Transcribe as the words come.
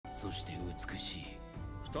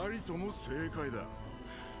二人とも正解だ。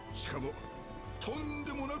しかもとん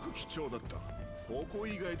でもなく貴重だった。ここ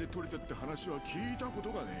以外で取れたって話は聞いたこ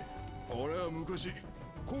とがねえ。俺は昔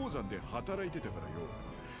鉱山で働いてたからよ。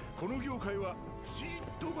この業界はちっ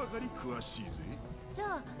とばかり詳しいぜ。じ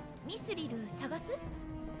ゃあミスリル探す？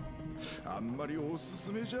あんまりおす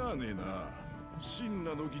すめじゃねえな。シン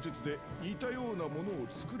ナの技術で似たようなものを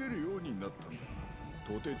作れるようになったんだ。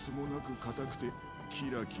とてつもなく硬くてキ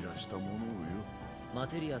ラキラしたものをよ。マ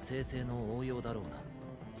テリア生成の応用だろうな。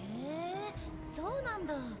へえ、そうなん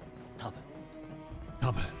だ。多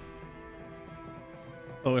分。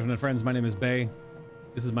Hello, internet friends. My name is Bay.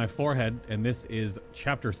 This is my forehead, and this is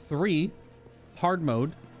Chapter 3, Hard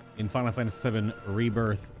Mode, in Final Fantasy VII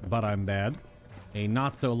Rebirth, butImBad. A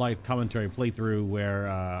not-so-light commentary playthrough where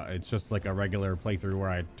it's just like a regular playthrough where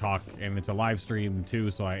I talk, and it's a live stream too,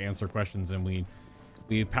 so I answer questions and we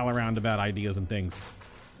pal around about ideas and things.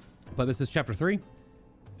 But this is Chapter 3.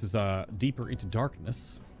 This is Deeper into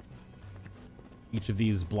Darkness. Each of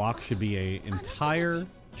these blocks should be an entire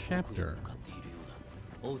chapter.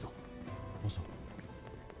 Also, you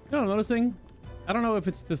know what I'm noticing? I don't know if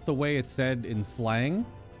it's just the way it's said in slang,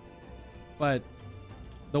 but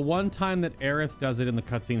the one time that Aerith does it in the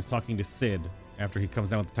cutscenes talking to Sid after he comes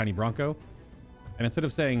down with the tiny Bronco, and instead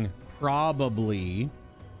of saying probably,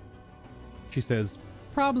 she says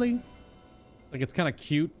probably. Like, it's kind of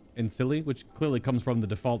cute and silly, which clearly comes from the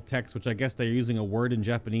default text, which I guess they're using a word in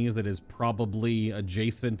Japanese that is probably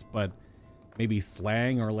adjacent, but maybe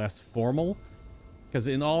slang or less formal. Because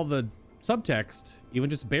in all the subtext, even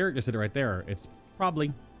just Barret just said it right there, it's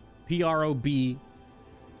probably. P-R-O-B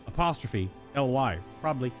apostrophe L-Y,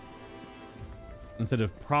 probably. Instead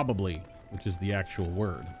of probably, which is the actual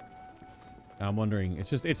word. Now I'm wondering, it's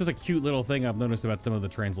just a cute little thing I've noticed about some of the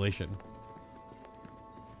translation.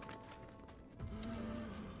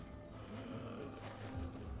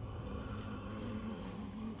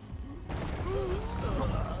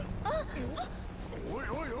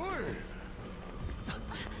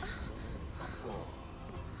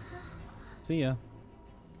 See ya.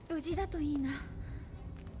 無事だといいな。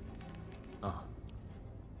ああ。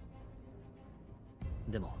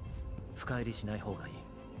でも深入りしない方がいい。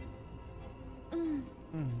うん。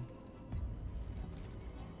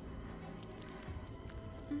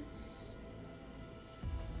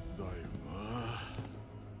だよな。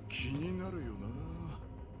気になるよ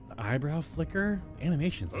な。 The eyebrow flicker?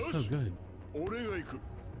 Animations are so good. 俺が行く。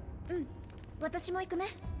うん。私も行くね。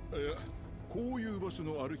いや、こういう場所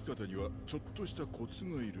の歩き方にはちょっとしたコツ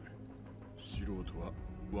がいる。素人は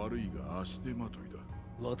悪いが足手まといだ。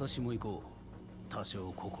私も行こう。多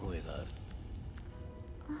少心得がある。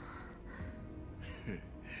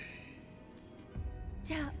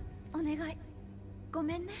じゃあお願い。ご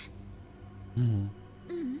めんね。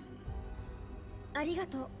ありが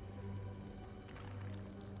とう。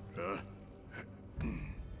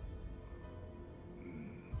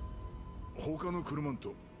他の車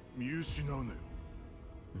と見失うなよ。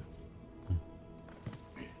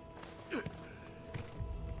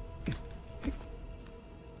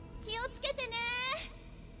気をつけてね。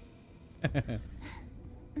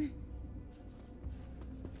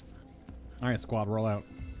All right, squad, roll out.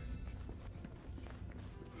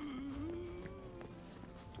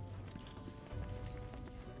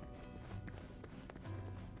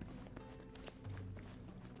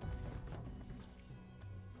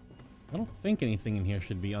 I don't think anything in here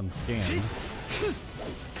should be unscanned.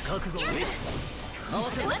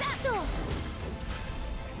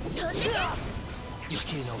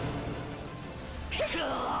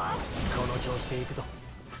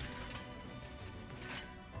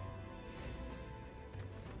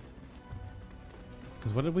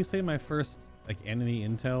 Because what did we say my first like enemy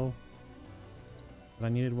intel that I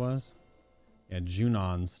needed was? Yeah,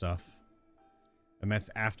 Junon stuff. And that's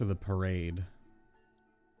after the parade.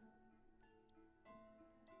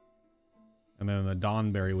 And then the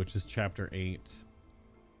Dawnberry, which is chapter 8.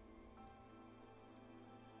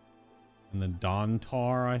 And the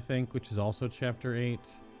Dawntar, I think, which is also chapter 8.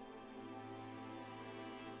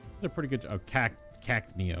 They're pretty good. Oh,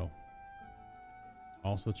 Cacneo.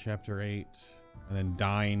 Also chapter 8. And then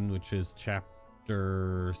Dine, which is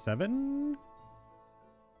chapter 7?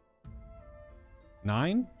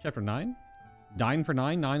 9? Chapter 9? Dine for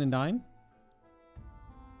 9? 9 and Dine?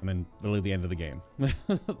 And then literally the end of the game.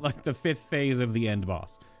 Like the 5th phase of the end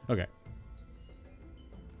boss. Okay.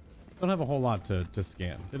 Don't have a whole lot to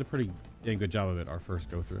scan. Did a pretty dang good job of it our first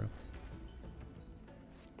go through.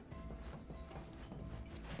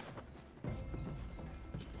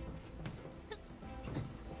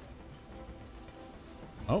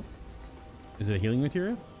 Oh. Is it a healing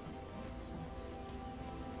material?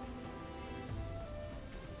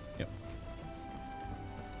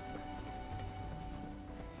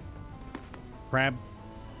 Crab.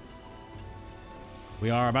 We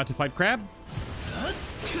are about to fight Crab.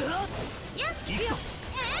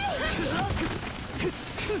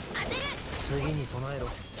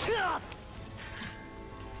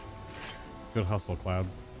 Good hustle, Cloud.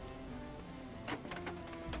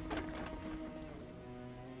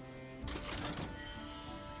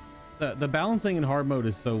 The balancing in hard mode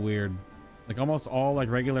is so weird. Like almost all like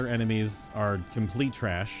regular enemies are complete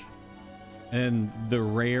trash. And the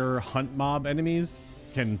rare hunt mob enemies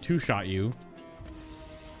can two-shot you.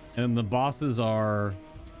 And the bosses are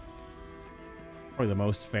probably the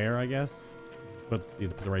most fair, I guess. But you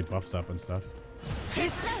put the right buffs up and stuff.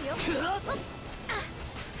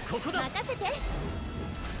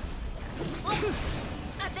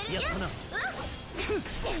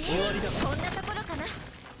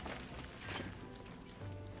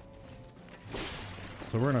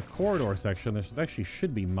 So we're in a corridor section. There actually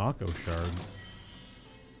should be Mako shards.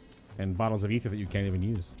 And bottles of ether that you can't even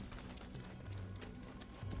use.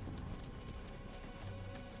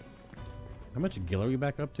 How much gil are we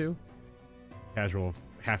back up to? Casual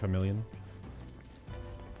 500,000.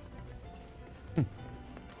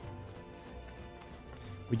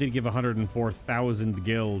 We did give 104,000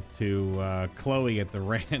 gil to Chloe at the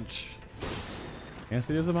ranch. Yes,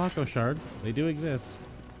 it is a Mako shard. They do exist.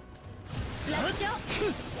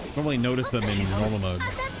 Normally notice them in normal mode.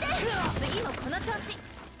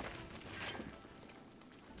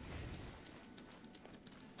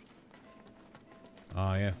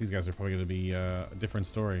 Ah, yes, these guys are probably going to be a different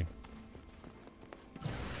story.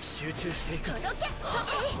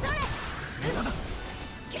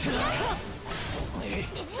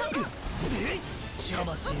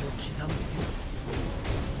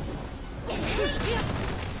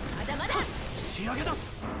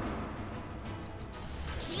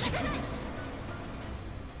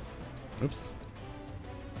 Oops.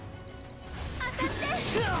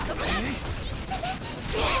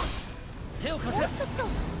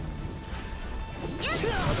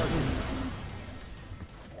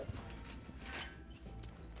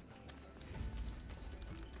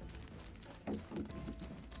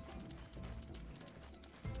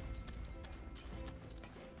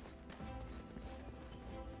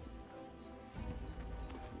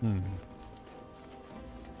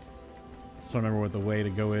 Just don't remember what the way to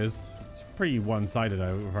go is. It's pretty one-sided, if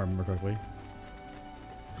I remember correctly.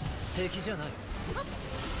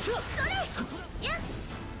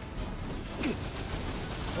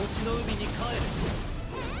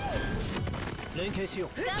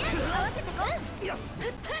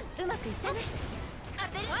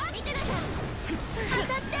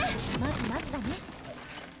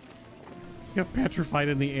 Got petrified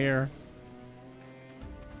in the air.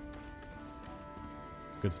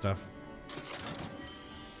 Good stuff.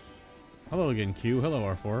 Hello again, Q. Hello,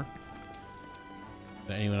 R4.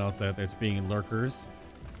 Anyone else out there's being lurkers?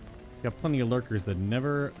 Got plenty of lurkers that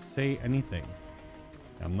never say anything.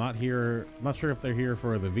 I'm not here. I'm not sure if they're here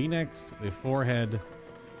for the V-necks, the forehead.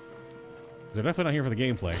 They're definitely not here for the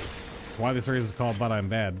gameplay. That's why this series is called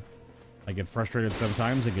butImBad. I get frustrated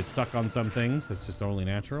sometimes and get stuck on some things. It's just only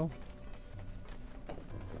natural.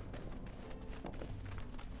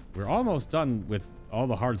 We're almost done with all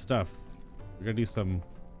the hard stuff. We're gonna do some.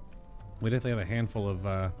 We definitely have a handful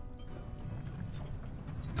of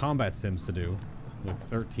combat sims to do, with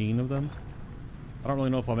 13 of them. I don't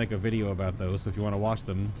really know if I'll make a video about those, so if you want to watch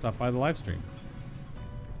them, stop by the live stream.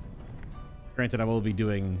 Granted, I will be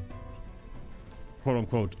doing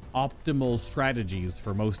quote-unquote optimal strategies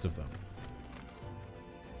for most of them.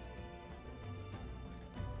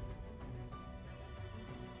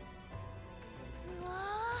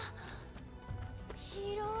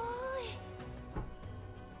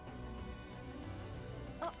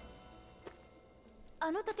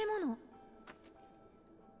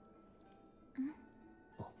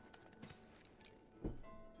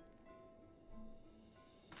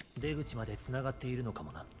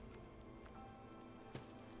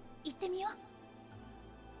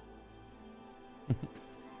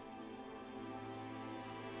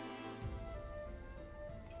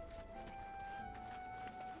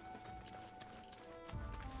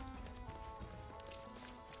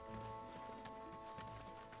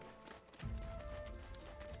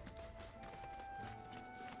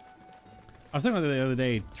 I was thinking about the other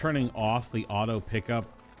day turning off the auto pickup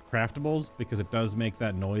craftables because it does make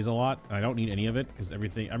that noise a lot. I don't need any of it because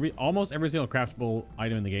almost every single craftable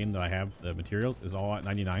item in the game that I have, the materials, is all at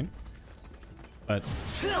 99. But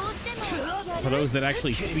for those that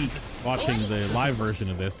actually speak watching the live version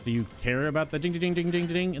of this, do you care about the ding ding ding ding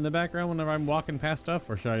ding in the background whenever I'm walking past stuff,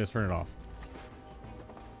 or should I just turn it off?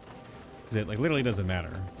 Because it like literally doesn't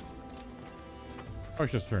matter. Or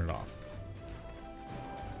just turn it off.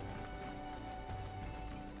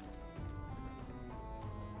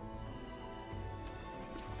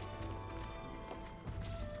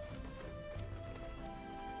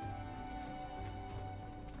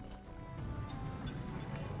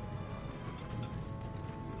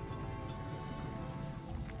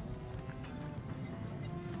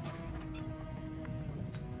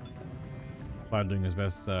 Cloud doing his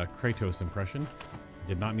best Kratos impression.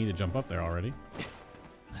 Did not mean to jump up there already.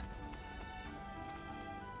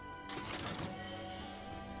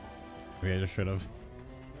 Maybe I just should have.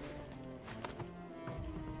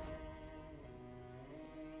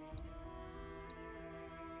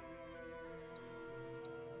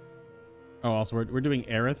 Oh, also we're doing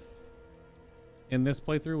Aerith in this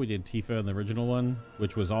playthrough. We did Tifa in the original one,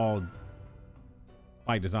 which was all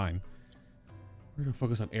by design. We're gonna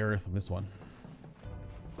focus on Aerith on this one.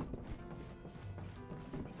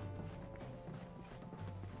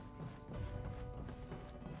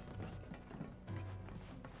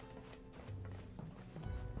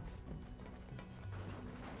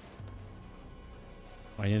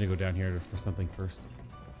 I need to go down here for something first.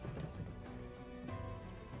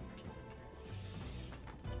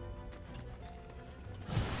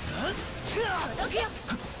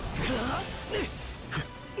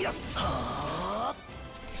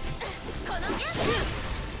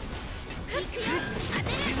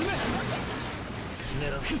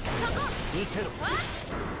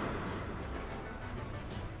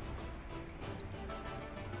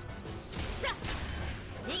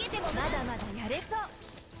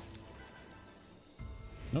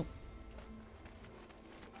 Nope.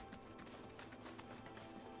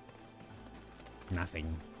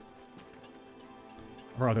 Nothing.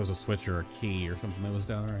 I thought there was a switch or a key or something that was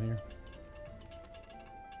down right here.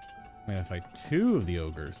 I'm gonna fight two of the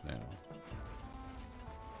ogres now.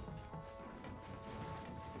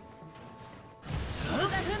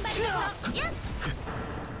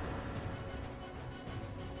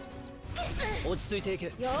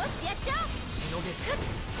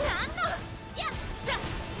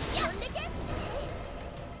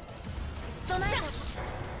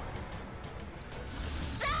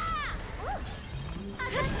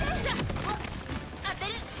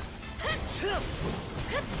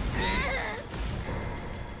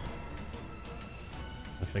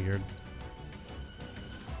 I figured.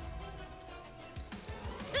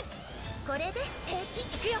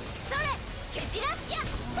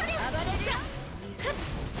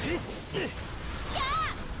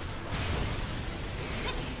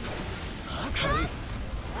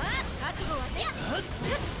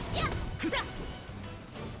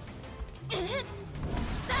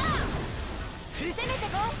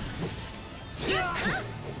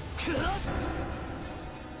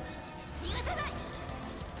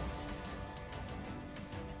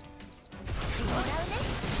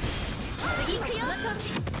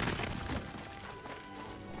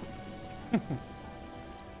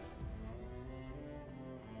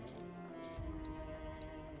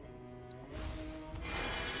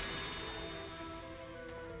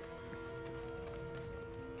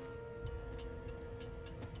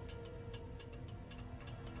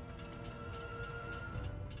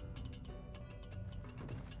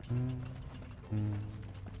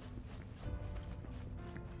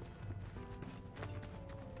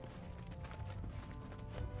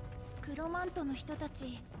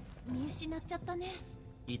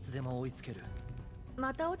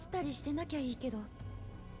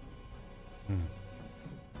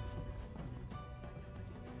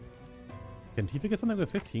 Can Tifa get something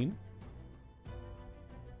with 15?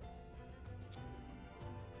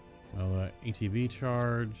 Oh, ATB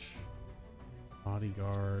charge,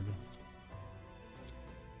 bodyguard,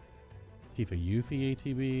 Tifa Yuffie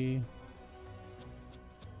ATB,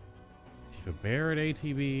 Tifa Barret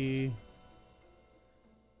ATB,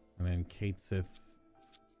 and then Kate Sith.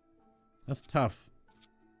 That's tough.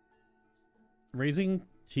 Raising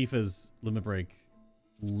Tifa's limit break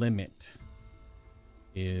limit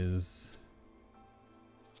is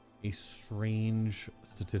a strange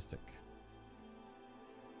statistic.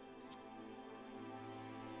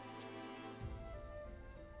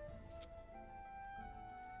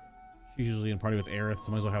 She's usually in party with Aerith,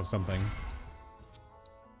 so might as well have something.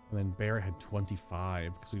 And then Barret had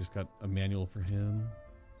 25 because we just got a manual for him.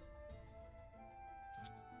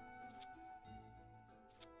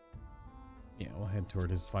 Yeah, we'll head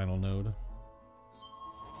toward his final node.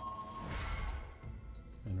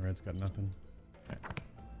 And Red's got nothing. Okay.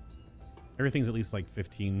 Everything's at least like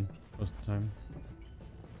 15 most of the time.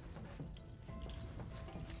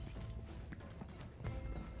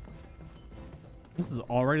 This is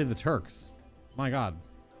already the Turks. My god.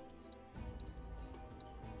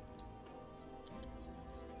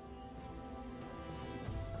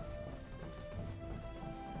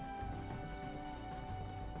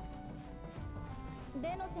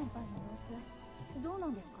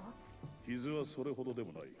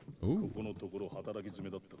 Ooh. このところ働き詰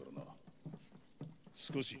めだったからな。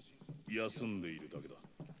少し休んでいるだけだ。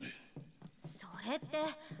それって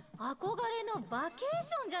憧れのバケーシ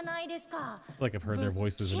ョンじゃないですか。 Like I've heard their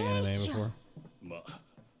voices in anime before. まあ、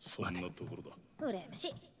そんなところだ。羨ま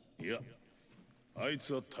しい。いや、あい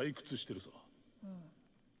つは退屈してるさ。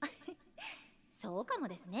そうかも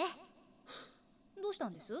ですね。どうした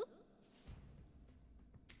んです？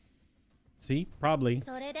 See? Probably.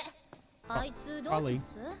 それであいつどうしま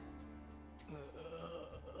す？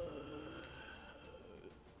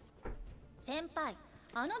先輩、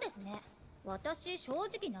ですね。私正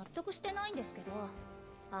直納得してないんですけど、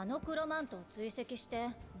あのクロマントを追跡して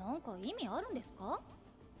なんか意味あるんですか？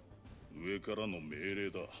上からの命令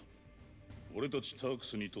だ。俺たちターク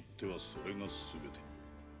スにとってはそれが全て。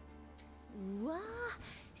うわー、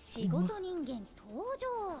仕事人間登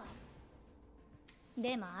場。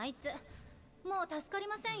でもあいつもう助かり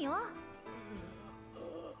ませんよ。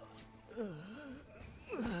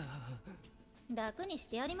楽にし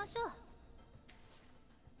てやりましょう。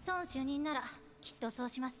孫主任ならきっとそう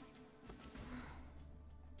します。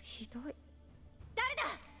ひどい。誰だ？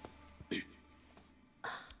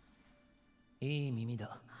いい耳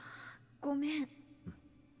だ。ごめん。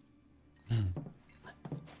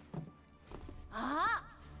あ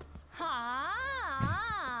はあ。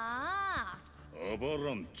アバ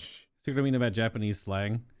ランチ。 See what I mean about Japanese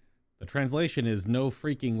slang? The translation is no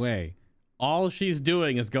freaking way. All she's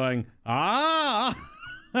doing is going, ah!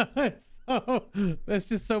 So, that's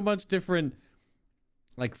just so much different,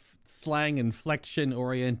 like, slang inflection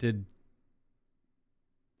oriented.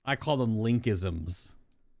 I call them linkisms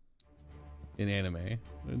in anime.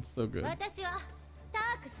 It's so good. 私はタ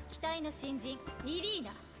ークス期待の新人イリー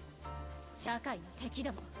ナ。社会の敵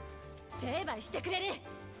ども成敗してくれる。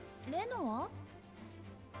レノは？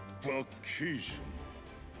バケーション。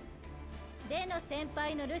レノ先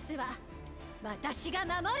輩の留守は私が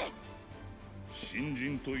守る。新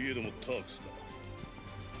人といえどもタークスだ。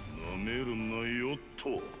なめるなよ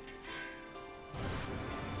と。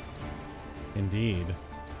Indeed.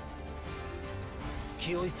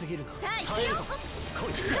 気負いすぎるな。さあ行くよ。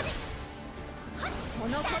こ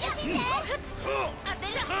の子だ。当てる。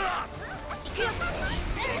行くよ。悪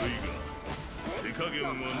いが手加減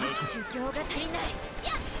はなし。修行が足りない。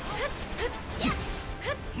やっやっ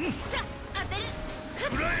当てる。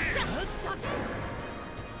くらえ。やっ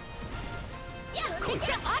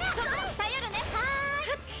あら、そこ頼るね。はー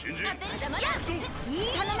い。新人。いい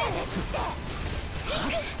頼めですって。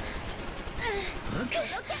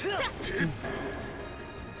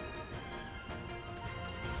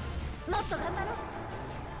もっと頑張ろう。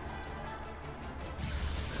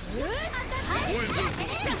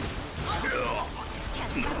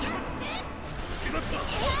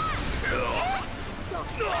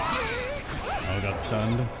Oh, got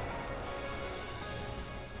stunned.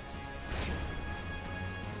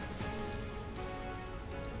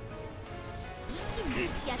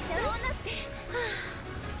 やっちゃおうなって。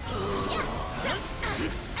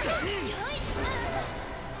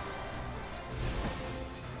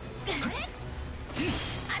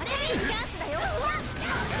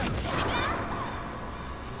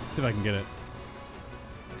See if I can get it.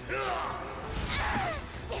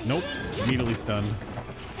 Nope. Immediately stunned.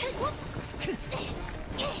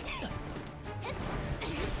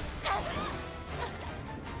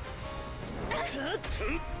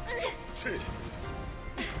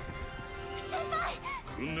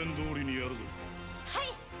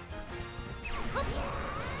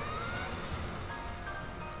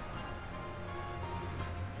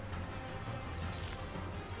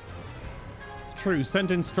 True,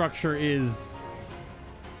 sentence structure is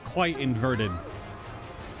quite inverted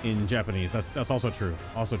in Japanese. That's also true.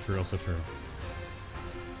 Also true. Also true.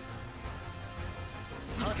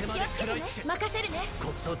 任せるね。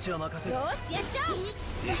そっちは任せる。よし、やっちゃおう。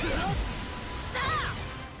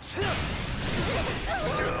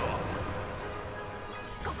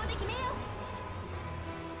ここで決めよう。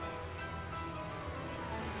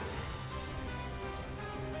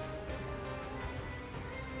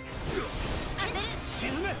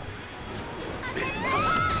沈め。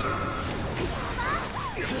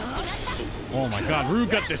Oh my god, Rue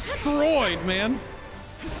got destroyed, man.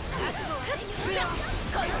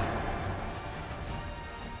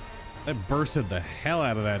 That bursted the hell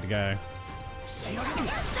out of that guy.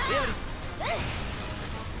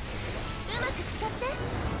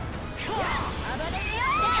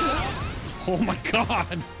 Oh my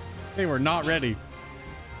god! They were not ready.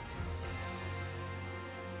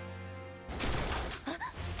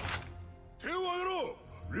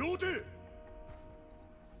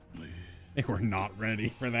 They were not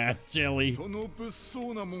ready for that, Jelly. その物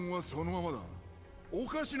騒なもんはそのままだ。お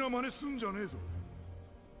かしな真似すんじゃねえぞ。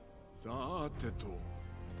さーてと、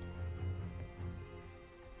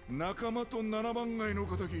仲間と7番街の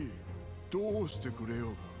仇、どうしてくれ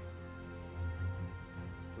ようか。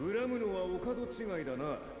恨むのはお門違いだ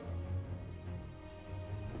な。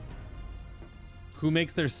 Who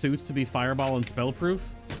makes their suits to be fireball and spellproof?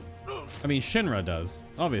 I mean, Shinra does,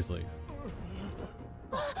 obviously.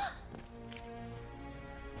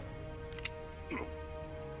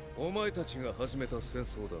 お前たちが始めた戦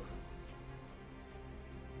争だ。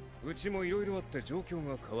うちもいろいろあって状況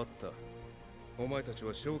が変わった。お前たち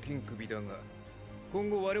は賞金首だが、今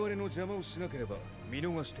後我々の邪魔をしなければ見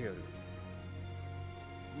逃してやる。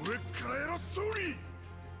上から偉そうに。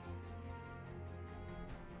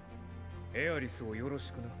エアリスをよろ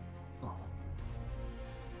しくな。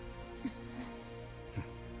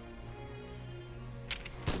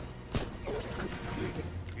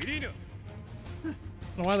イリーナ。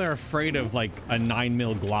 Why they're afraid of like a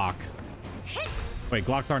 9mm Glock? Wait,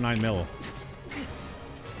 Glocks are 9mm.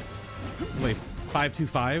 Wait,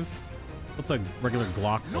 5.25? What's a regular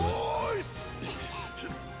Glock bullet?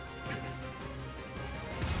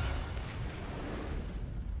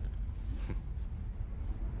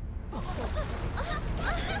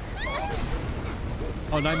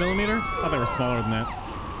 Oh, 9mm? I thought they were smaller than that. I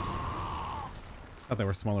thought they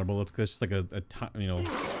were smaller bullets because it's just like a you know,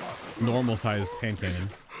 normal sized hand cannon.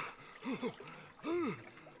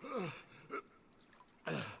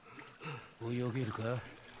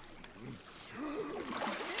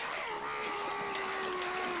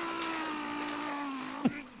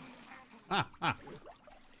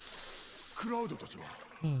 Crowd たちは。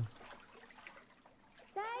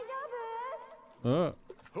大丈夫？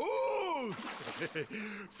おお、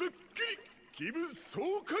すっきり気分爽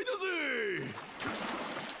快だぜ。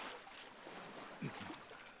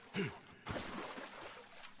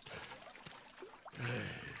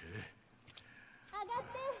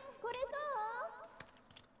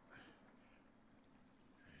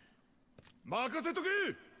任せとけ。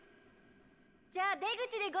じゃあ出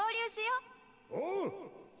口で合流しよう。おう。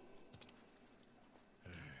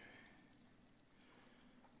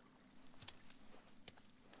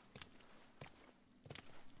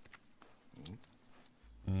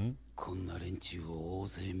こんな連中を大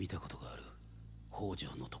勢見たことがある。北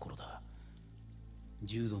条のところだ。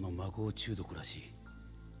重度の魔法中毒らしい。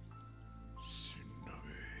死んだ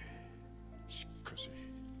べ。しかし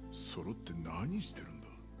揃って何してるんだ。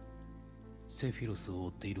セフィロスを追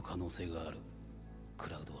っている可能性がある。ク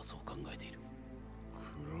ラウドはそう考えている。ク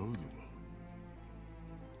ラウ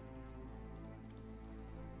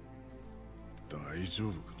ドが大丈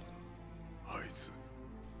夫か、あいつ。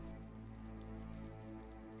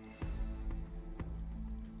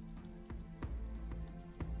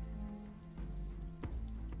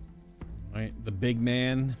Right, the big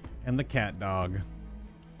man and the cat dog.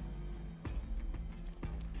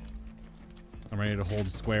 I'm ready to hold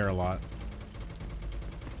square a lot.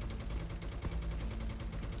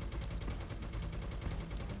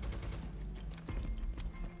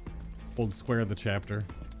 Hold square the chapter.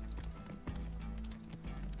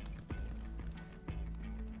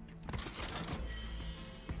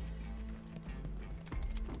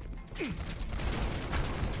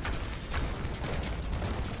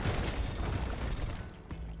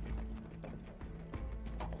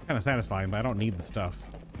 Kind of satisfying, but I don't need the stuff.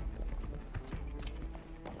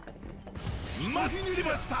 Is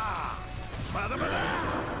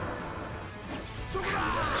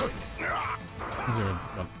there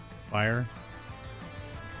a fire?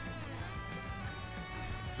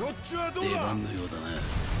 出番のようだな。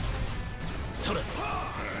それ刻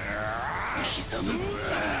む。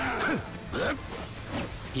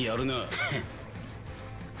やるな。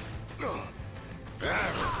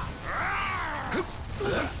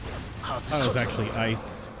That was actually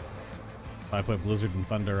ice. I put Blizzard and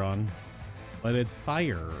Thunder on. But it's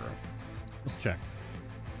fire. Let's check.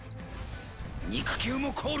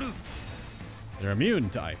 They're immune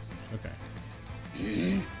to ice. Okay.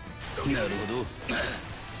 なるほど。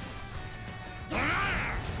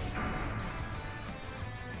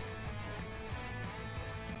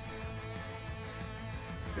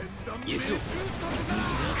行くぞ。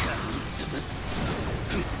皆さんに潰す。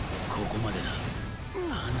ここまでだ。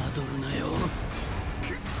侮るなよ。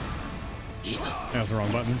いざ。That was the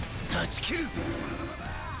wrong button. 断ち切る。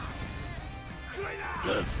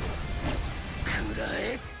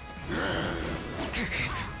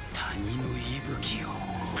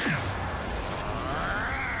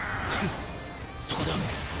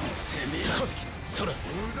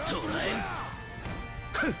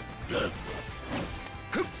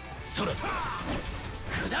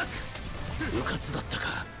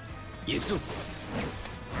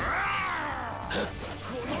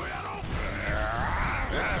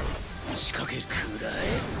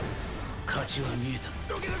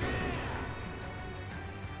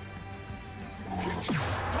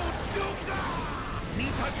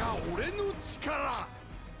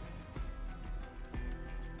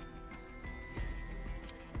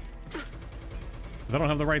If I don't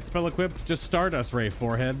have the right spell equipped, just Stardust Ray,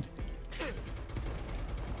 forehead.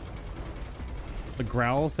 The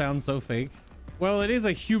growl sounds so fake. Well, it is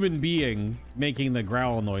a human being making the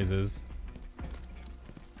growl noises.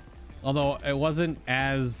 Although it wasn't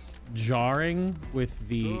as jarring with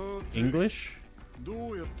the English.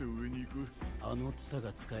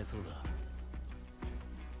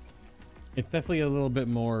 It's definitely a little bit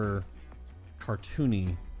more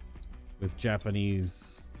cartoony with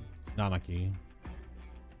Japanese Nanaki.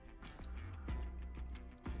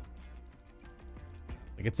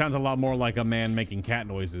 Like, it sounds a lot more like a man making cat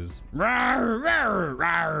noises. Rawr, rawr,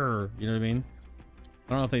 rawr. You know what I mean? I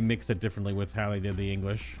don't know if they mix it differently with how they did the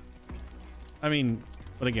English. I mean,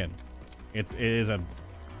 but again, it is a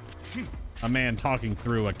man talking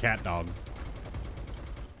through a cat dog.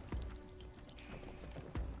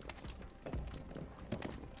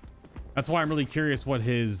 That's why I'm really curious what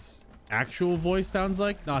his actual voice sounds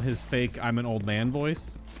like, not his fake I'm an old man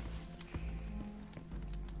voice.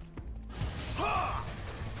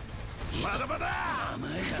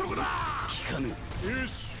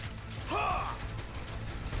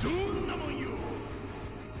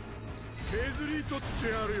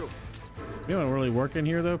 You know what really work in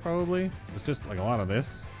here though, probably? It's just like a lot of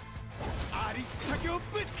this.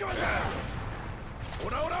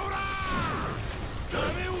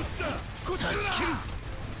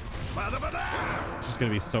 It's just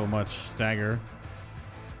gonna be so much stagger.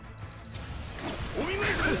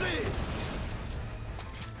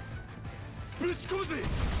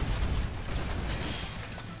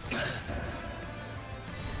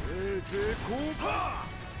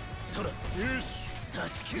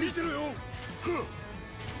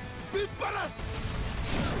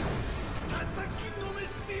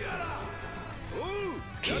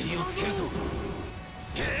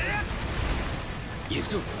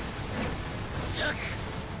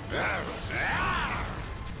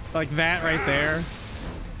 Like that right there.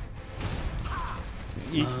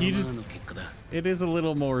 You just, it is a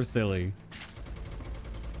little more silly.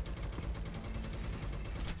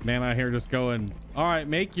 Man out here just going, all right,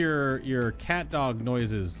 make your cat dog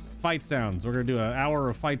noises, fight sounds. We're gonna do an hour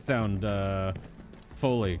of fight sound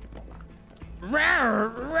Foley.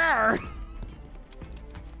 Rawr, rawr.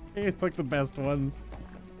 It's like the best ones.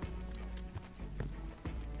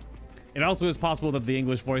 It also is possible that the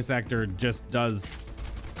English voice actor just does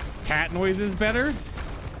cat noises better.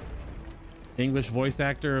 The English voice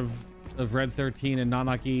actor of Red 13 and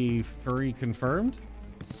Nanaki Furry confirmed.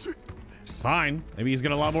 It's fine. Maybe he's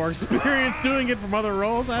got a lot more experience doing it from other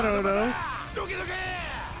roles. I don't know.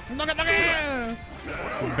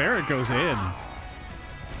 Barret goes in.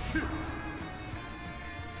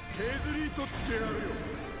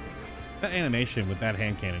 That animation with that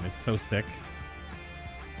hand cannon is so sick.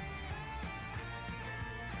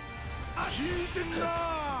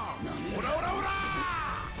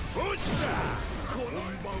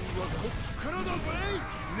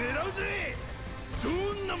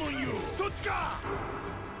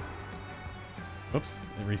 Oops,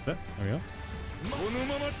 it reset. There we go.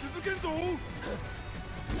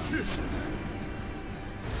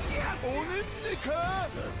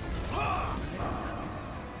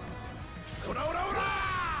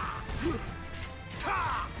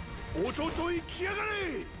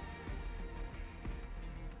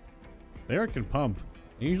 Barret can pump.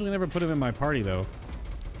 I usually never put him in my party though.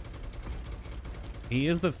 He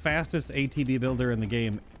is the fastest ATB builder in the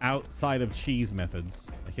game outside of cheese methods.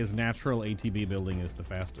 Like his natural ATB building is the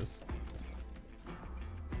fastest.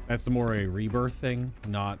 That's more a rebirth thing,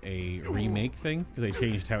 not a remake thing, because they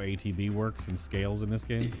changed how ATB works and scales in this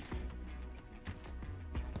game.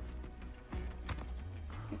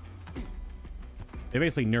 They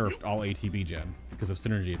basically nerfed all ATB gen because of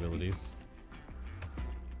synergy abilities.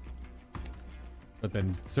 But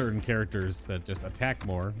then certain characters that just attack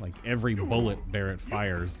more, like every bullet Barret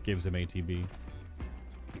fires gives him ATB.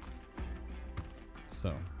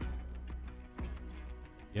 So.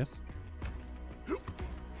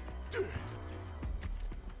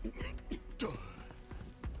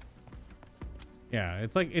 Yeah,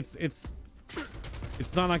 it's like it's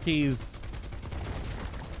Nanaki's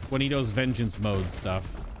when he does vengeance mode stuff.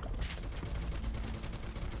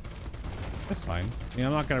 That's fine. I mean,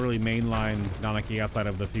 I'm not gonna really mainline Nanaki outside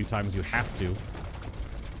of the few times you have to,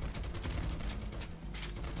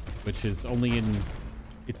 which is only in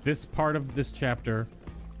it's this part of this chapter,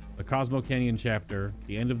 the Cosmo Canyon chapter,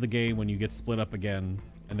 the end of the game when you get split up again,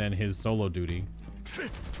 and then his solo duty.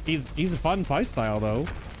 He's a fun fight style though.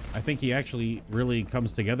 I think he actually really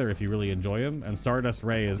comes together if you really enjoy him, and Stardust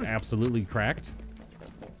Ray is absolutely cracked.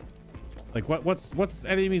 Like what's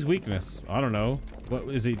enemy's weakness? I don't know.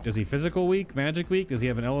 What is he? Does he physical weak, magic weak? Does he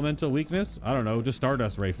have an elemental weakness? I don't know. Just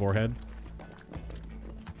Stardust Ray forehead.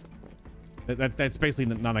 That's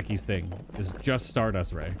basically Nanaki's thing. Is just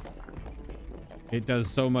Stardust Ray. It does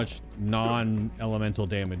so much non-elemental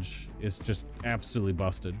damage. It's just absolutely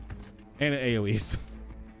busted, and it AOEs.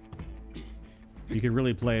 You can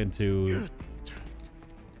really play into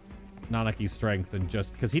Nanaki's strengths, and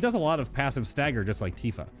just because he does a lot of passive stagger, just like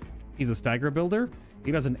Tifa. He's a stagger builder.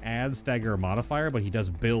 He doesn't add stagger modifier, but he does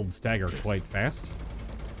build stagger quite fast.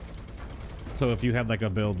 So if you had like a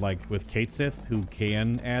build like with Katesith, who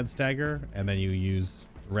can add stagger, and then you use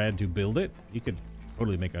Red to build it, you could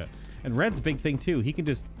totally make a... And Red's big thing too. He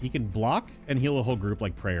can block and heal a whole group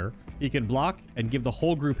like Prayer. He can block and give the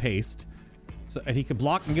whole group haste. So, and he can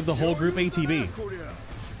block and give the whole group ATB.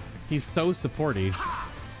 He's so supporty.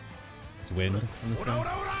 It's wind in this guy.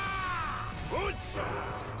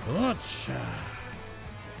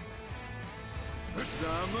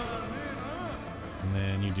 And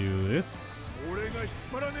then you do this.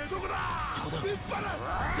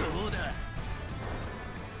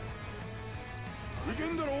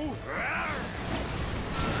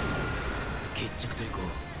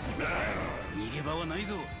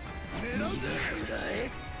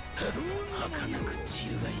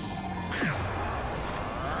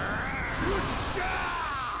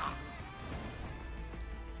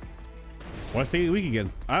 What's the weak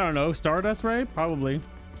against? I don't know. Stardust Ray? Probably. I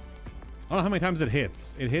don't know how many times it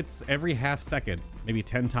hits. It hits every half second. Maybe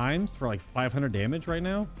 10 times for like 500 damage right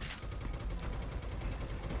now.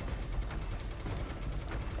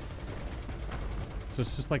 So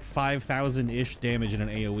it's just like 5,000-ish damage in an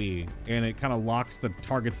AoE. And it kind of locks the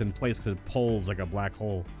targets in place because it pulls like a black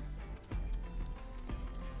hole.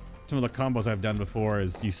 Some of the combos I've done before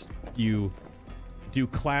is you do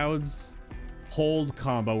Cloud's hold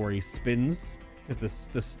combo where he spins,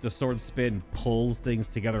 because the sword spin pulls things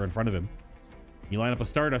together in front of him. You line up a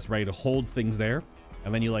Stardust Ray to hold things there,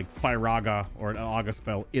 and then you like fire Aga or an Aga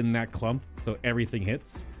spell in that clump, so everything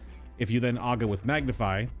hits. If you then Aga with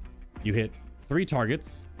Magnify, you hit 3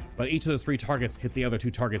 targets, but each of those 3 targets hit the other 2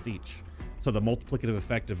 targets each. So the multiplicative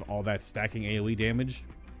effect of all that stacking AoE damage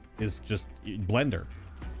is just blender.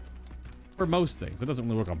 For most things. It doesn't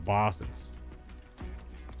really work on bosses.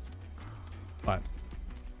 But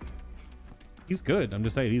he's good. I'm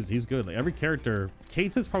just saying he's good. Like every character,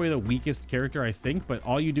 Kate's is probably the weakest character, I think, but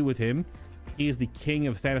all you do with him, he is the king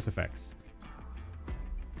of status effects.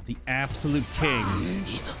 The absolute king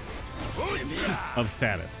of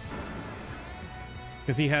status.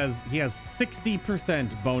 Because he has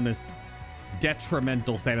 60% bonus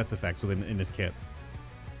detrimental status effects in his kit.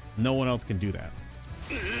 No one else can do that.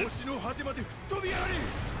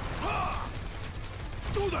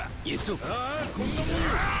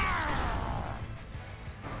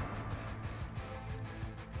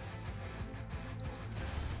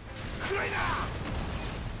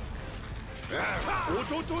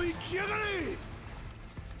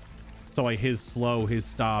 So like his slow, his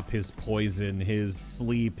stop, his poison, his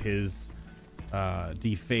sleep, his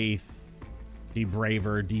defaith,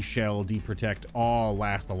 debraver, deshell, deprotect all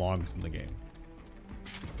last the longest in the game.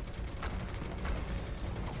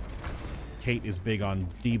 Kate is big on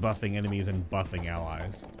debuffing enemies and buffing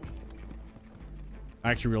allies. I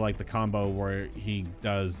actually really like the combo where you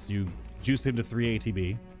juice him to 3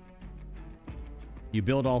 ATB. You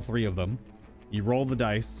build all 3 of them. You roll the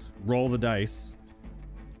dice,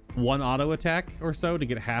 1 auto attack or so to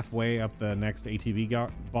get halfway up the next ATB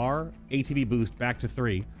bar. ATB boost back to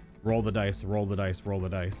 3. Roll the dice, roll the dice, roll the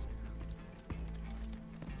dice.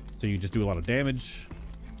 So you just do a lot of damage.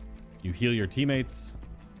 You heal your teammates.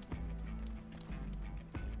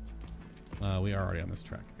 We are already on this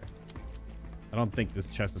track. Okay. I don't think this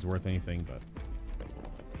chest is worth anything, but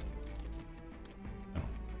no.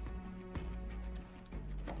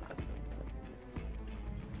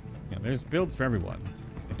 Yeah, there's builds for everyone.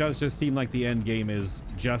 It does just seem like the end game is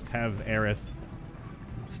just have Aerith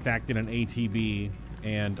stacked in an ATB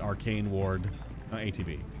and Arcane Ward, not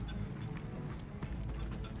ATB.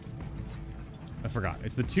 I forgot.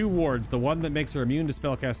 It's the 2 wards. The one that makes her immune to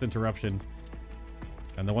spellcast interruption,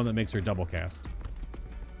 and the one that makes her double cast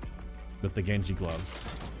with the Genji gloves.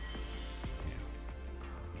 Yeah.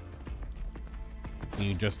 And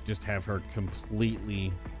you just have her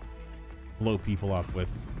completely blow people up with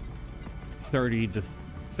 30 to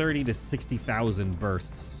 60,000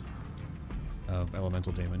 bursts of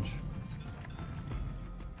elemental damage.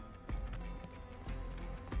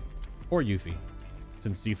 Or Yuffie,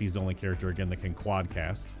 since Yuffie's the only character again that can quad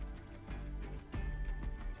cast.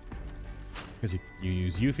 Because you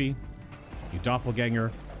use Yuffie, you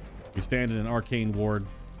doppelganger, you stand in an arcane ward.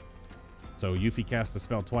 So Yuffie casts a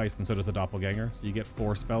spell twice, and so does the doppelganger. So you get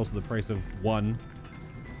 4 spells for the price of 1.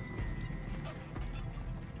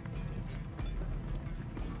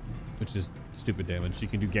 Which is stupid damage. You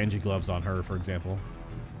can do Genji gloves on her, for example.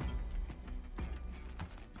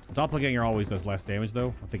 Doppelganger always does less damage,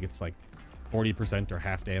 though. I think it's like 40% or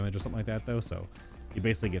half damage or something like that, though. So you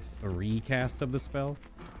basically get 3 casts of the spell.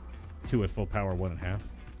 2 at full power, 1 at half.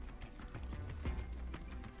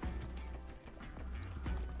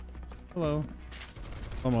 Hello.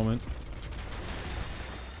 One moment.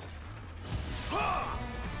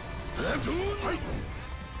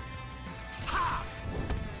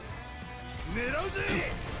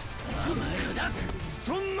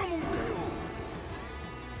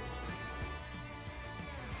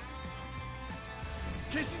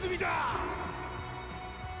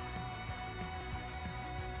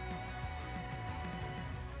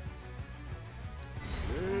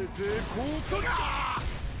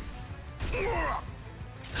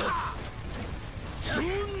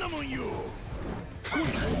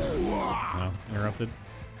 Oh, interrupted.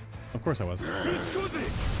 Of course I was. Yeah,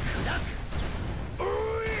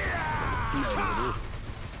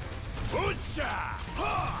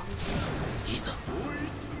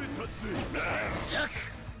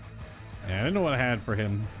 I didn't know what I had for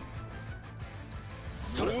him.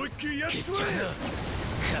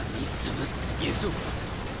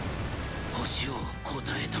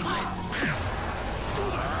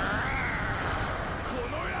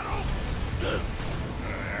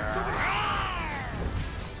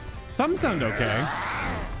 Some sound okay.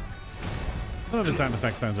 Some of the sound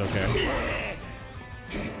effects sounds okay.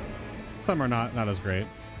 Some are not as great.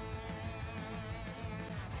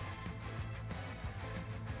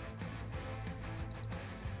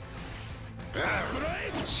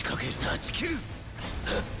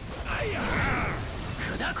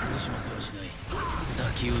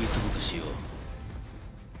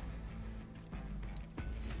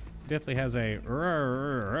 Definitely has a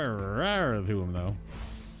to him though.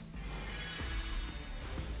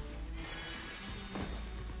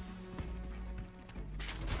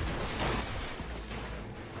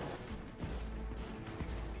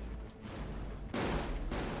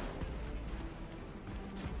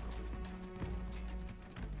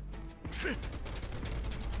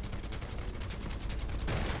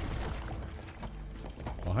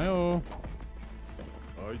 Ohio.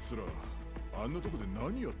 あいつらあんなとこで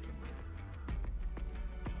何やってんだ。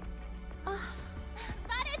あ、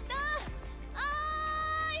バレット、お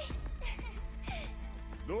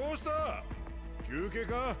ーい。どうした？休憩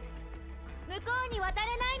か？向こうに渡れ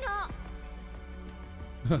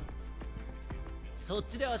ないの。そっ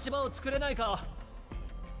ちで足場を作れないか？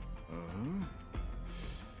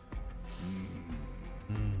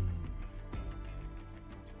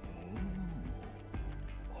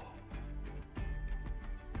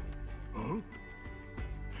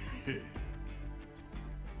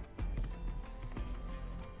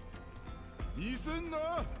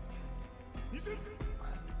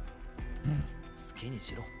好きに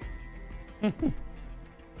しろ。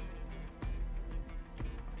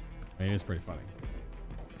It is pretty funny.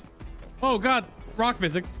 Oh god, rock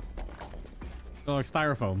physics. Oh, like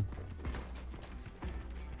styrofoam.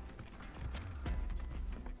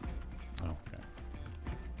 Oh, okay.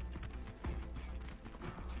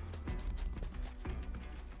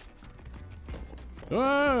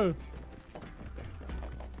 Oh!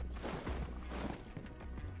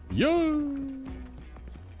 Yo!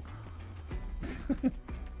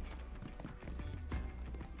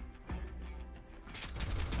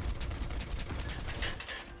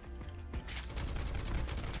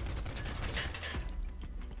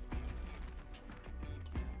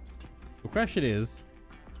 The question is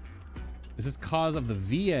this cause of the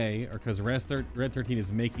VA or because Red 13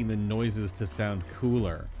 is making the noises to sound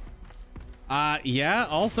cooler? Yeah,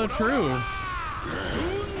 also true.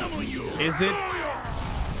 Is it?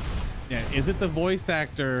 Yeah, is it the voice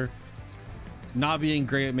actor not being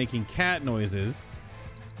great at making cat noises?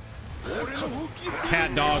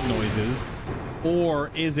 Cat dog noises?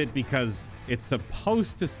 Or is it because it's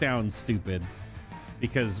supposed to sound stupid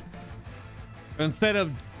because instead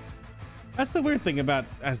of... That's the weird thing about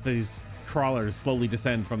as these crawlers slowly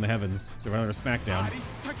descend from the heavens to another smackdown.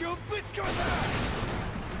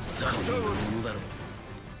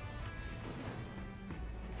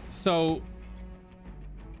 So,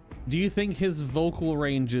 do you think his vocal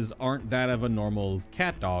ranges aren't that of a normal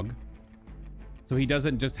cat dog? So he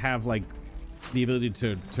doesn't just have like the ability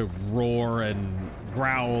to roar and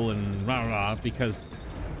growl and blah, blah, blah, because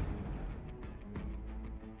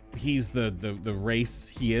he's the race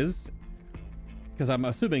he is? Because I'm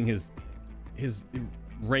assuming his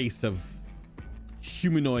race of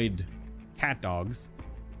humanoid cat dogs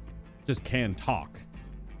just can talk.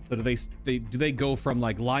 So do they go from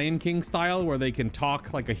like Lion King style where they can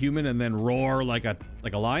talk like a human and then roar like a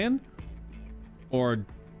lion? Or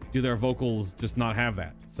do their vocals just not have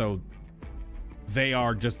that? So they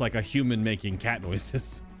are just like a human making cat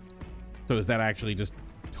noises. So is that actually just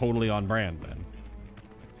totally on brand then?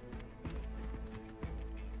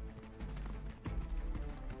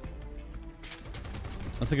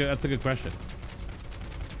 That's a good question.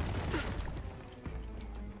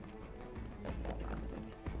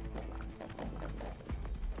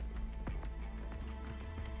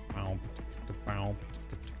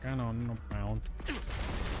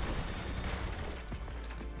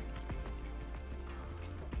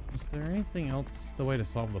 Is there anything else the way to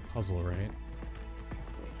solve the puzzle, right?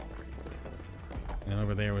 And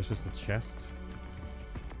over there was just a chest.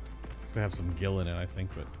 It's gonna have some gill in it, I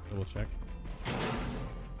think, but double check.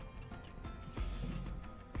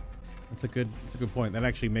 It's a good point. That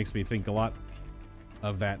actually makes me think a lot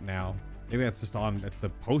of that now. Maybe that's just on. It's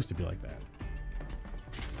supposed to be like that.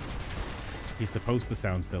 He's supposed to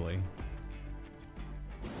sound silly.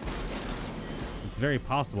 It's very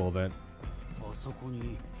possible that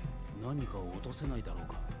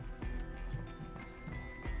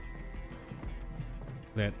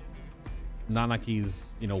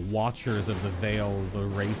Nanaki's, you know, watchers of the Veil, the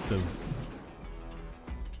race of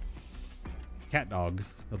cat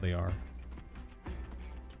dogs that they are.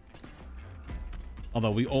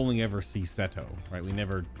 Although we only ever see Seto, right? We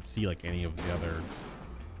never see like any of the other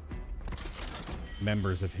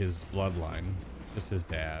members of his bloodline, just his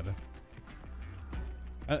dad.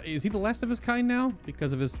 Is he the last of his kind now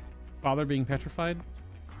because of his father being petrified?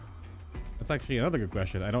 That's actually another good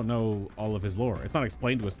question. I don't know all of his lore. It's not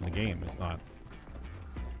explained to us in the game. It's not.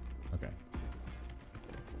 Okay.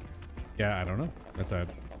 Yeah, I don't know.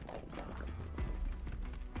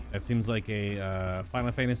 That seems like a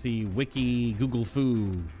Final Fantasy wiki Google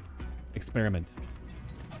Foo experiment.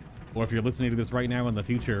 Or if you're listening to this right now in the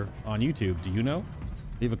future on YouTube, do you know?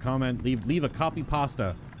 Leave a comment. Leave a copy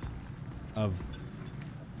pasta of,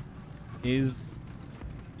 is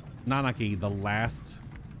Nanaki the last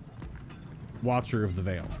Watcher of the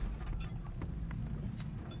Veil?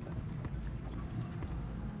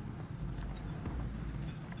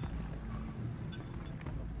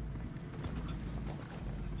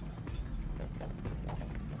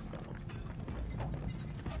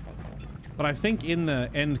 But I think in the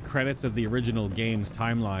end credits of the original game's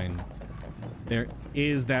timeline, there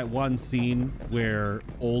is that one scene where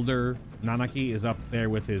older Nanaki is up there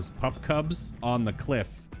with his pup cubs on the cliff.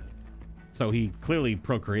 So he clearly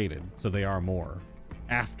procreated, so they are more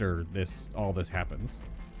after all this happens.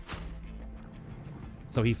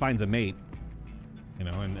 So he finds a mate, you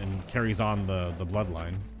know, and carries on the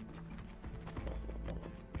bloodline.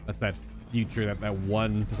 That's that future, that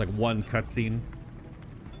one, there's like one cutscene.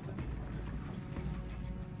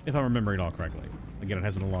 If I'm remembering it all correctly. Again, it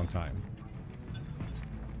has been a long time.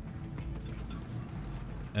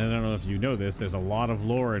 And I don't know if you know this, there's a lot of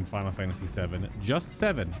lore in Final Fantasy VII. Just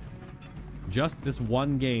 7. Just this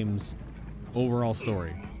one game's overall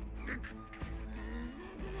story.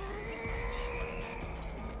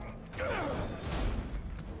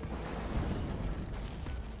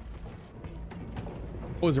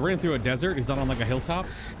 Oh, is it running through a desert? He's not on like a hilltop?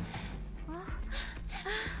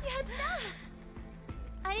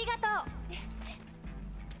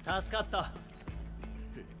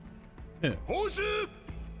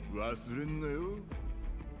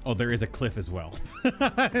 Oh, there is a cliff as well.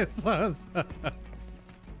 Okay.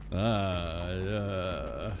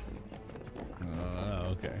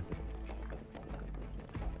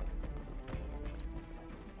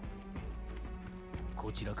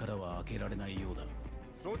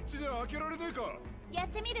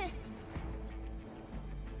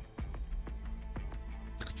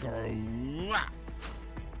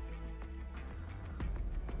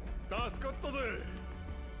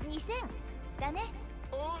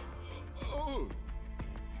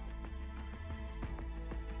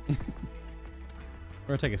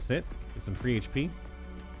 We're gonna take a sit, get some free HP.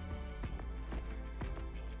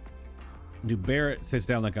 Dude, Barret sits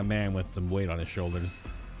down like a man with some weight on his shoulders.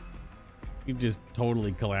 He just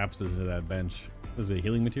totally collapses into that bench. Was it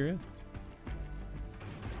healing materia?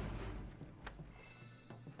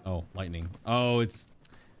 Oh, lightning. Oh, it's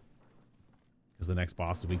because the next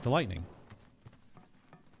boss is weak to lightning.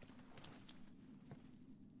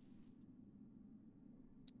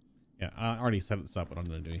 Yeah, I already set this up, but I'm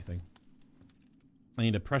not going to do anything. I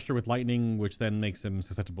need a pressure with lightning, which then makes him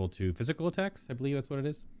susceptible to physical attacks. I believe that's what it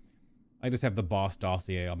is. I just have the boss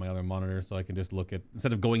dossier on my other monitor, so I can just look at,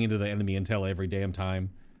 instead of going into the enemy intel every damn time.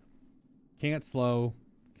 Can't slow.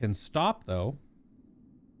 Can stop, though.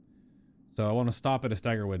 So I want to stop at a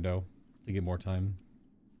stagger window to get more time.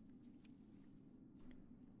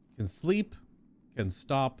 Can sleep. Can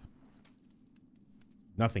stop.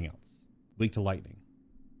 Nothing else. Weak to lightning.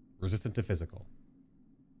 Resistant to physical.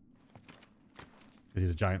 Because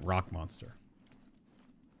he's a giant rock monster.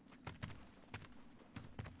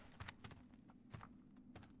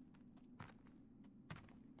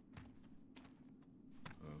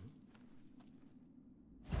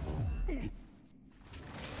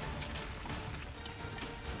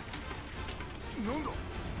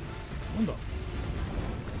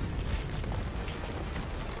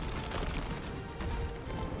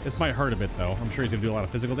 This might hurt a bit, though. I'm sure he's gonna do a lot of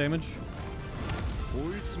physical damage.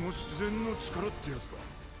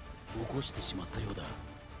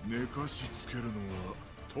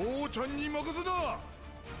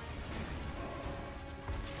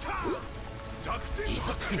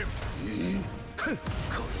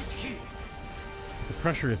 The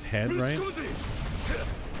pressure his head, right?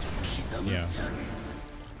 Yeah.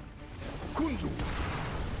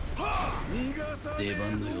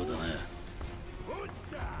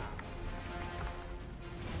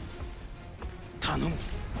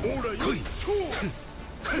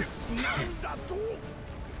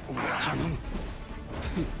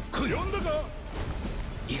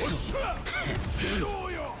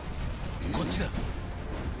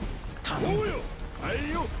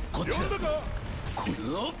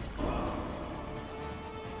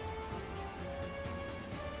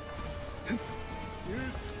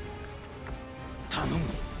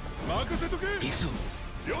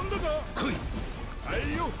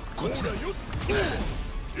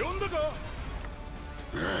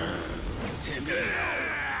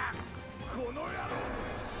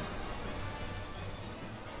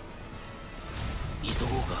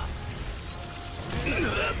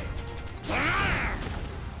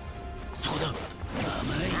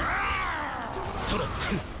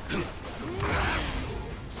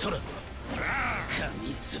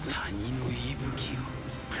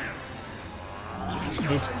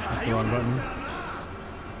 Oops, that's the wrong button.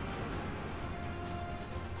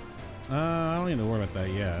 I don't need to worry about that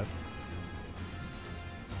yet.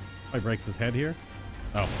 Probably breaks his head here.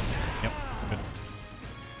 Oh, yep, good.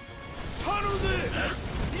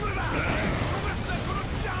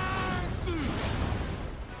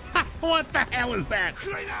 What the hell is that?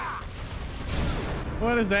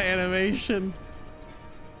 What is that animation?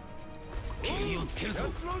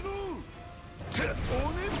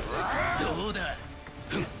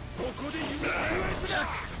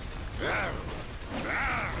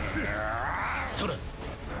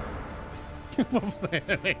 What was the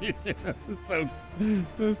animation?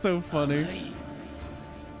 That's so funny.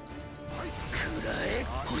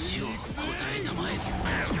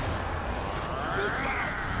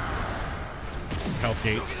 Health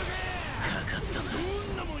gate.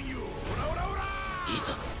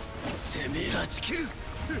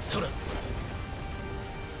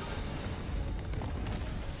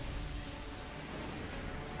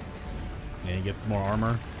 And he gets more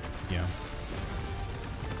armor. Yeah.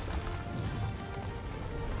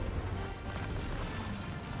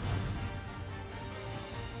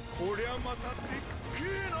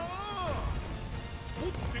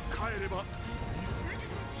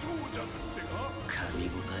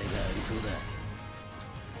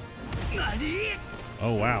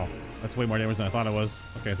 Oh wow, that's way more damage than I thought it was.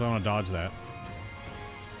 Okay, so I want to dodge that.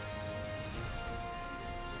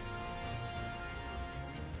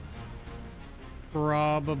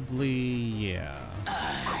 Probably, yeah.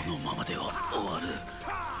 Oh,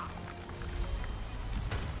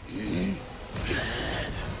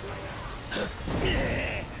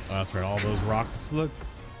 that's right, all those rocks explode.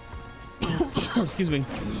 Excuse me.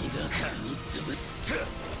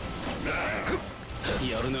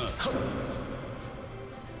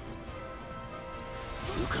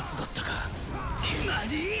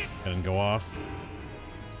 Didn't go off.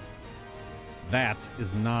 That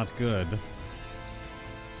is not good.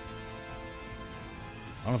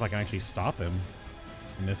 I don't know if I can actually stop him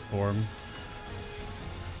in this form.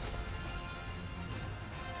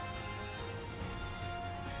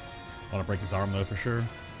 I want to break his arm though for sure.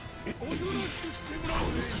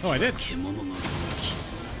 Oh, I did.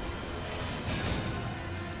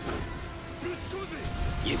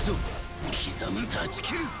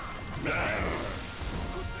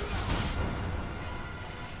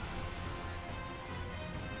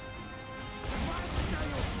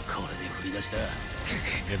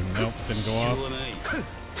 Nope, didn't go off.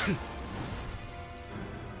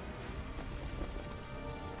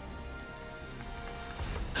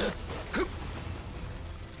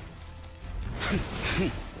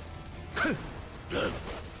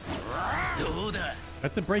 I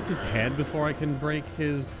have to break his head before I can break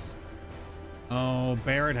his... Oh,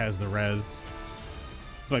 Barret has the res.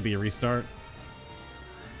 This might be a restart.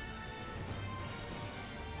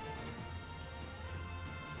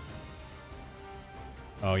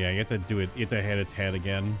 Oh yeah, you have to do it. You have to hit its head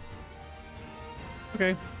again.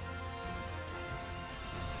 Okay.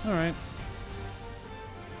 All right.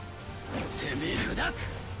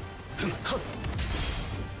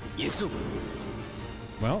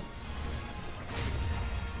 Well.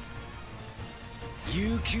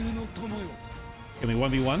 Give me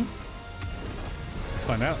 1v1. Let's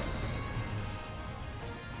find out.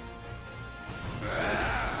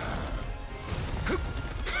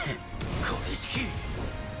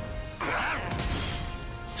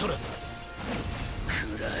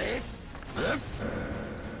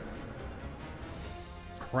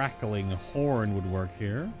 Crackling horn would work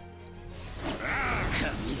here.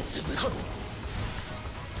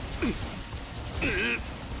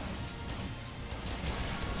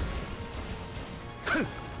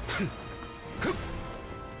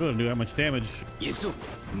 Doesn't do that much damage.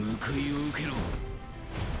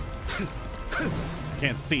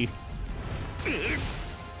 Can't see.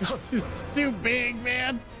 It's too big,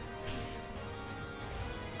 man.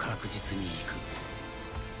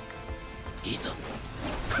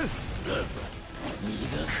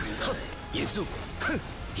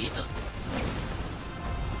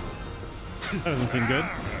 That doesn't seem good.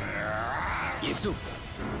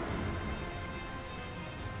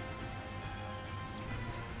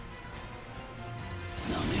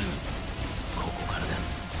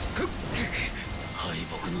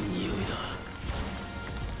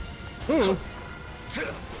 Ooh.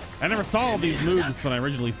 I never saw all these moves when I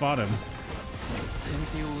originally fought him.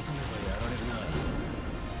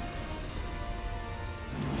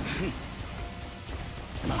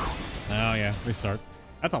 Oh yeah, restart.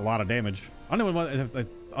 That's a lot of damage. I don't know what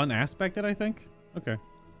it's unaspected, I think. Okay.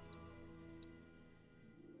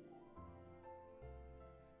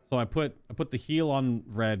 So I put the heal on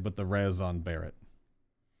red, but the res on Barret.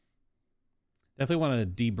 Definitely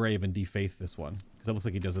want to debrave and defaith this one because it looks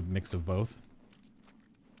like he does a mix of both.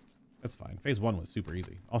 That's fine. Phase 1 was super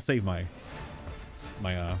easy. I'll save my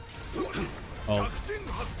oh.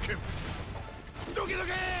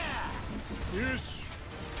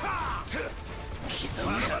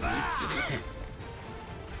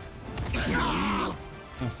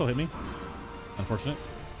 Still hit me. Unfortunate.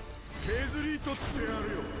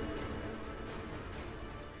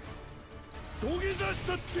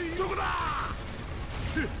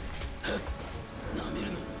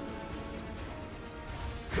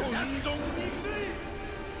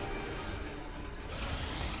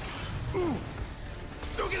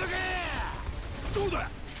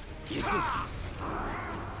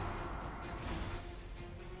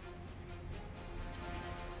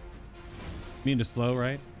 Immune to slow,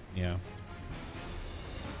 right? Yeah.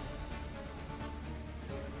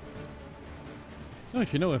 No,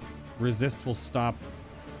 you know if resist will stop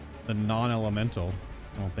the non-elemental,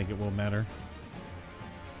 I don't think it will matter.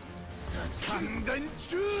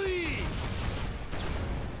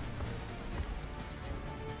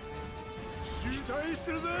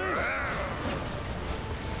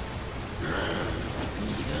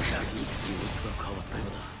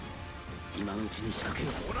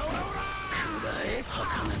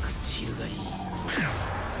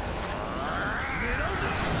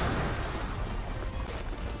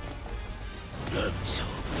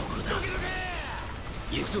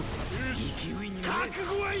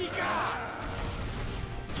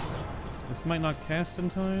 This might not cast in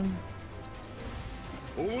time.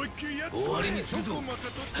 Oh, it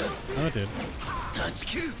did.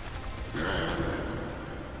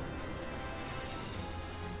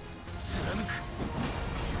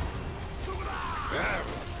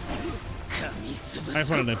 I just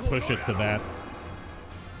wanted to push it to that.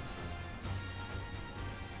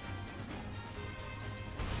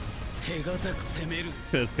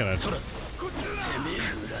 Just gonna go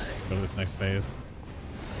to this next phase.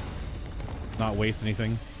 Not waste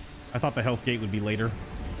anything. I thought the health gate would be later.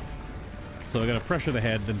 So I gotta pressure the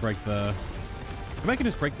head, then break the... Maybe I can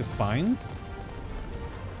just break the spines?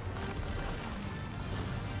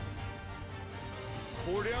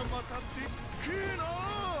 I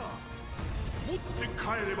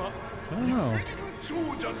don't know. You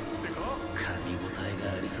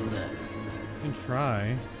can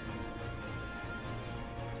try.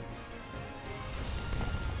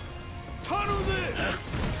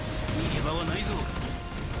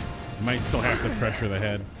 Might still have to pressure the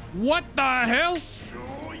head. What the hell?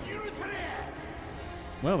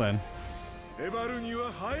 Well then.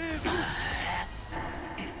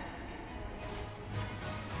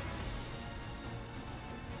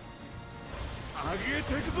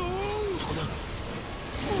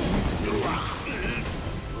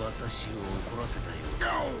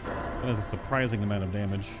 That is a surprising amount of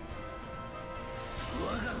damage.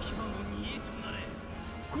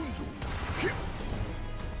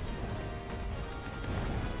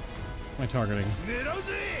 What am I targeting?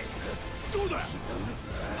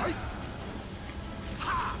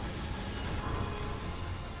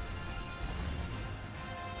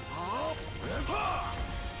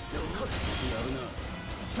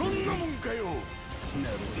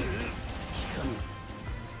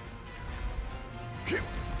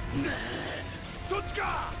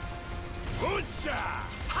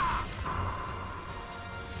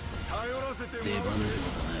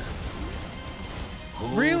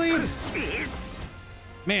 Really?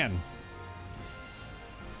 Man.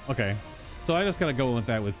 Okay. So I just gotta go with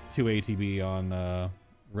that with 2 ATB on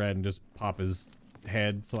red and just pop his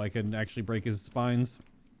head so I can actually break his spines.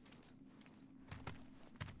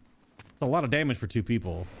 It's a lot of damage for 2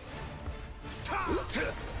 people. It's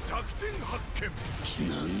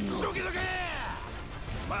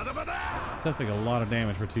definitely a lot of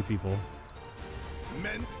damage for 2 people.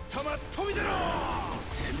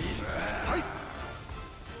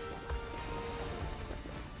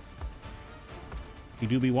 He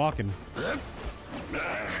do be walking.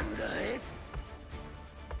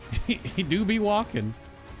 He do be walking.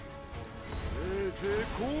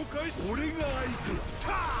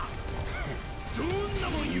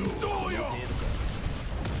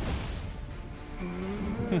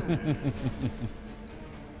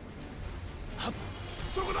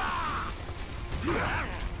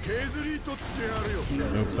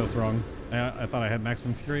 Oops, that's wrong. I thought I had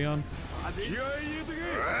maximum fury on.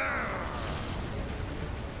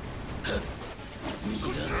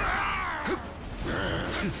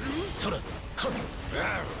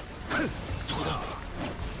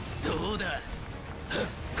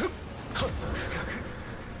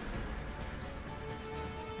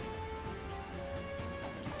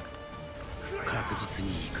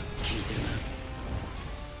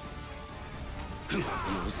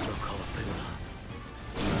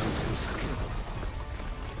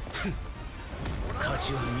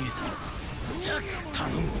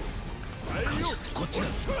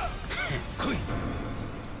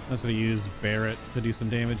 I'm just gonna use Barret to do some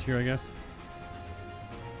damage here, I guess.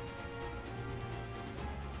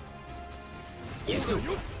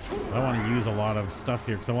 I want to use a lot of stuff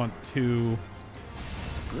here because I want to...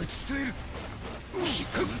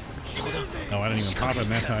 No, I didn't even pop him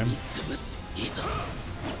that time.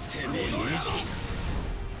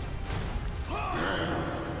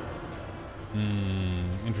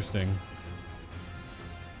 Interesting.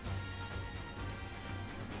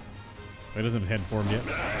 It doesn't have head formed yet.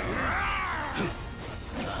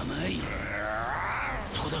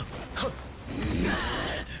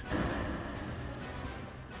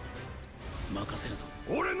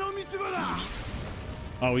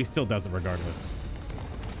 Oh, he still does it regardless.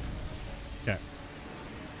 Okay.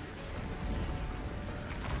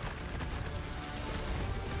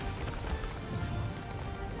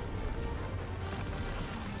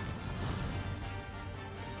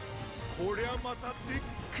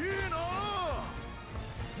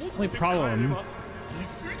 Only problem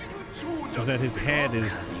is that his head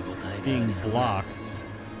is being blocked.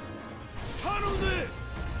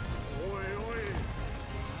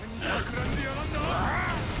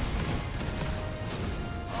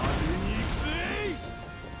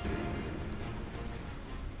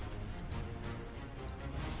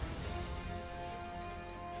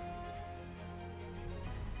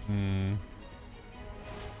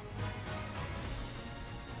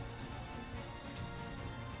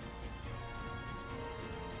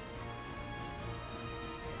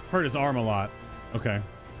 Hurt his arm a lot. Okay.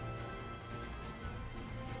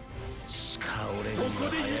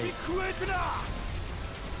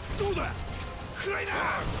 どうだ暗いな。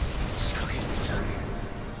仕掛けるスラグ。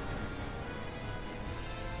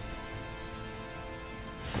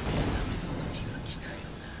目覚めの時が来たよ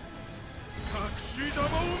隠し玉を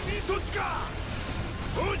見そっちか。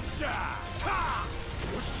おっしゃはあ、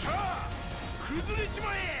おっしゃ崩れち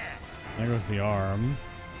まえ。 There goes the arm.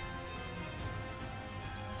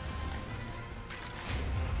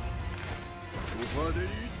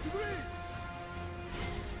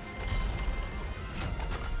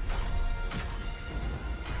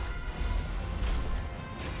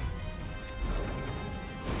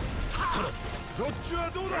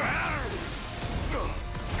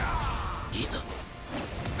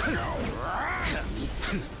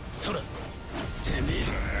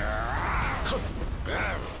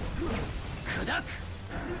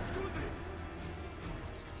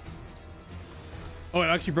 Oh, it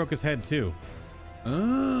actually broke his head too. Oh.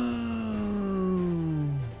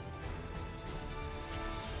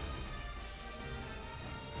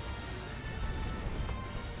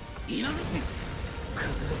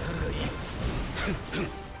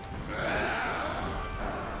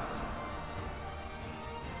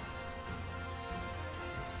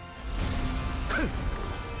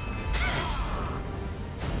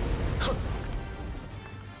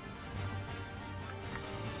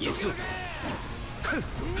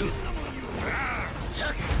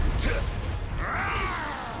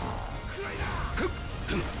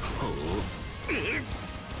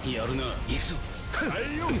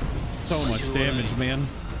 So much damage, man.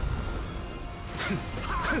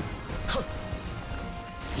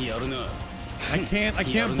 I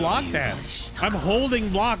can't block that. I'm holding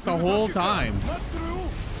block the whole time.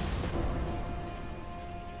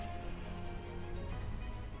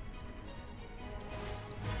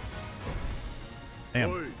 Damn.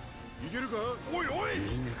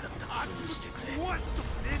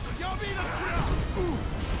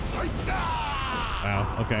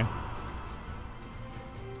 Wow, okay.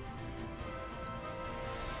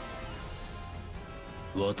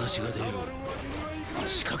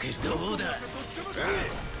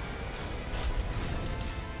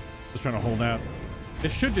 Just trying to hold out.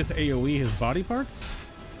 This should just AoE his body parts.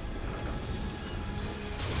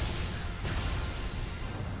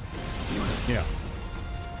 Yeah.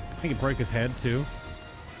 I think it broke his head too.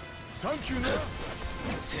 It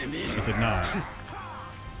did not.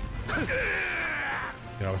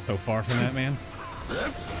 Dude, I was so far from that, man.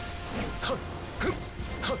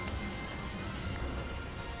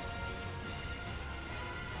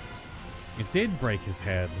 It did break his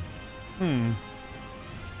head.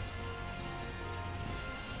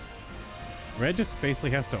 Red just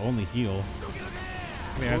basically has to only heal.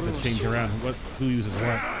 We have to change around who uses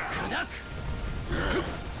what.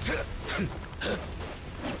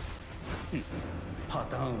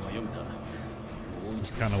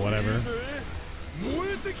 It's kind of whatever.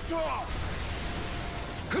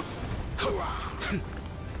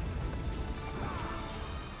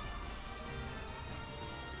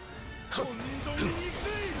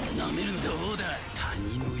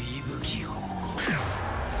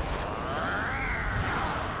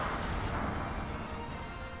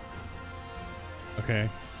 Okay,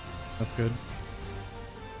 that's good.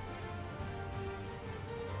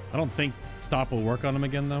 I don't think stop will work on him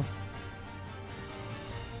again though.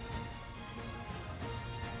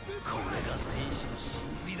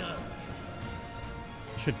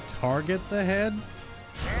 Should target the head.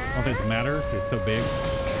 I don't think it's matter. It's so big.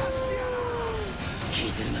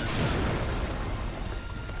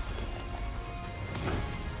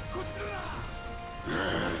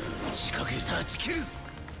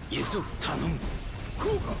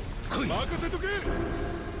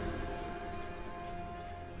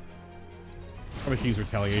 Probably should use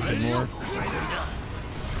retaliation more.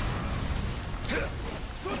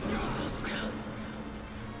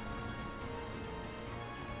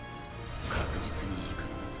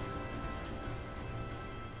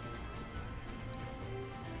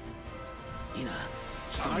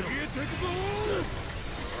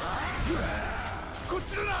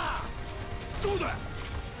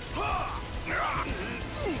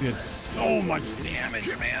 Did so much damage,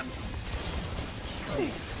 man.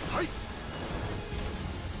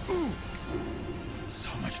 So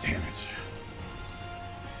much damage.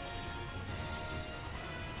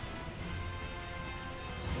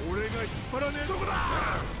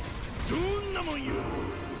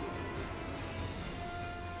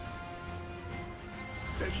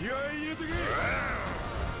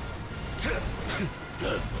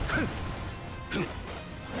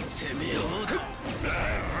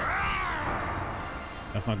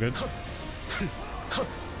 That's not good.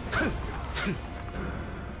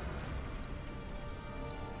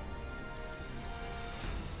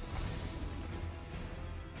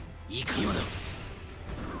 いく今だ。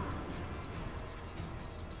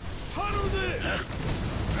頼むぜ。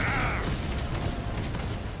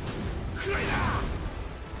くらいだ。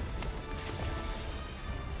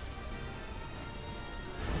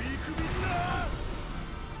見くびんな。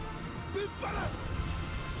ぶっ放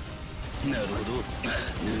す。なるほど。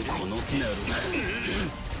このなる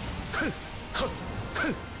ほど。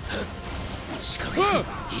仕掛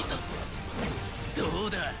けいざ。どう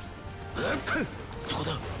だ。そこ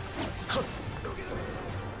だ。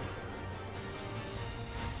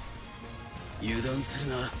油断する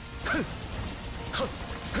な。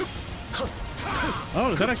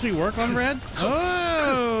Oh, does that actually work on red?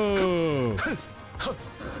 Oh!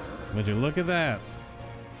 Would you look at that?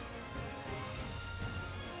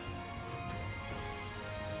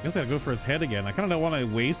 I guess I gotta go for his head again. I kind of don't want to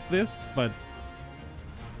waste this, but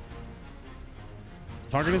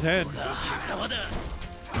target his head.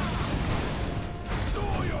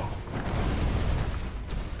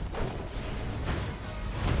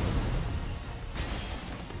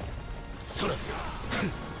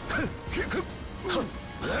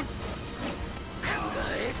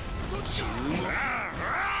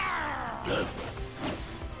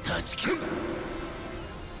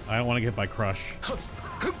 I don't want to get by crush.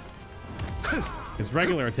 His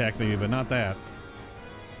regular attacks maybe, but not that.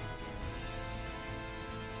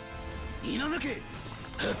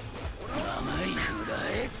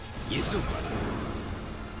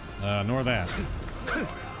 Nor that.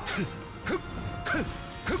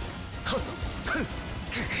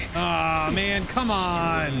 Ah, oh, man, come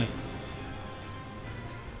on.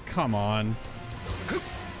 Come on.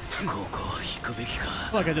 I feel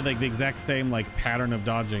like I did like the exact same like pattern of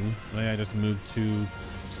dodging. Maybe I just moved too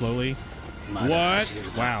slowly. What?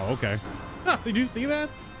 Wow, okay. Did you see that?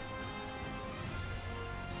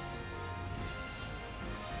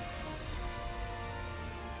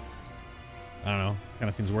 I don't know. Kind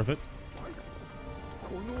of seems worth it.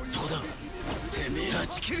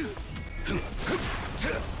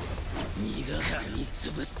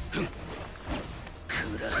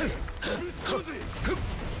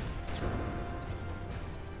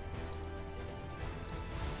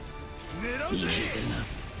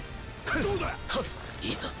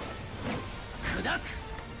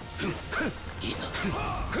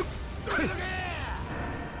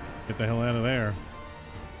 Get the hell out of there.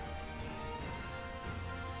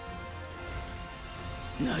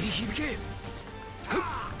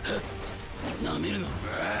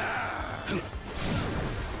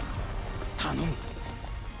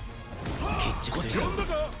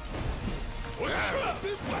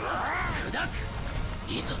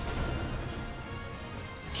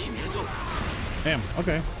 Damn,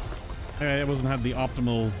 okay. I wasn't had the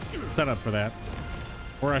optimal setup for that.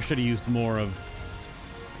 Or I should have used more of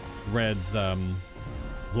Red's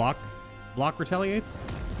block retaliates.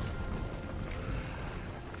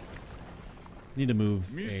 Need to move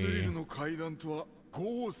a...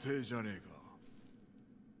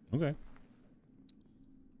 Okay.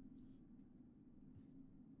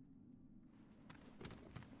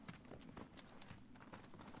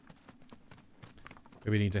 Maybe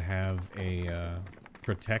we need to have a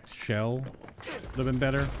protect shell. Would have been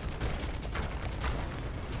better.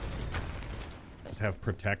 Just have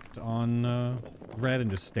protect on Red and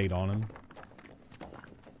just stayed on him.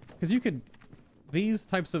 Because you could... These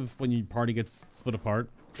types of, when your party gets split apart,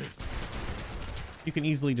 you can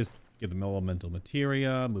easily just get the elemental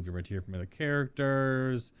materia, move your materia from other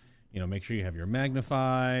characters, you know, make sure you have your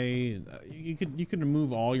magnify. You could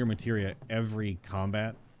remove all your materia every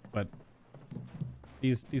combat, but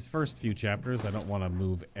these first few chapters, I don't want to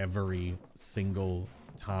move every single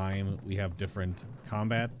time we have different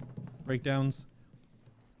combat breakdowns.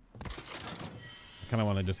 I kind of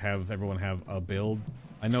want to just have everyone have a build.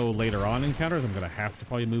 I know later on encounters, I'm going to have to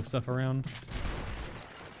probably move stuff around.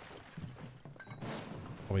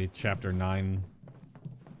 Probably chapter 9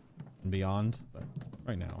 and beyond, but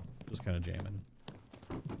right now, just kind of jamming.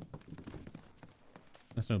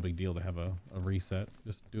 That's no big deal to have a reset.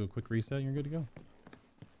 Just do a quick reset and you're good to go.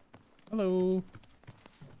 Hello.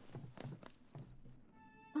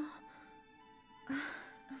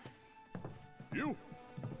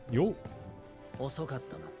 Yo. 遅かっ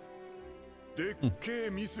たな。でっけえ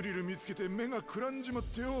ミスリル見つけて目がくらんじまっ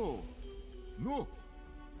てよ。の。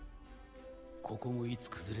ここもいつ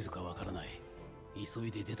崩れるかわからない。急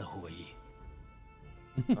いで出た方がいい。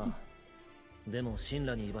ああ。でも神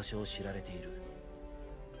羅に居場所を知られている。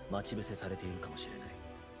待ち伏せされているかもしれない。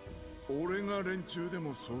俺が連中で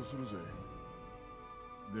もそうするぜ。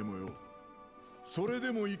でもよ、それ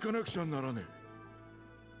でも行かなくちゃならねえ。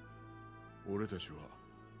俺たちは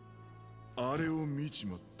あれを見ち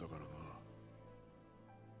まったからな。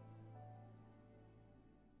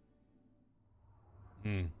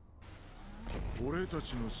俺た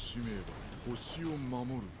ちの使命は星を守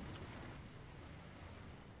る。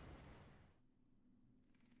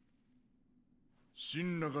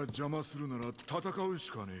神羅が邪魔するなら戦う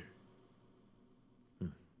しかねえ。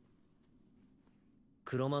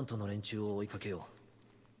クロマントの連中を追いかけよ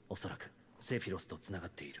う。おそらくセフィロスと繋がっ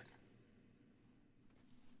ている。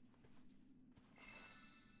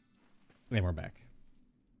And we're back.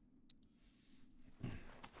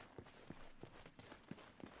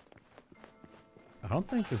 I don't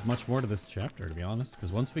think there's much more to this chapter, to be honest,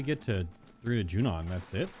 because once we get to through to Junon,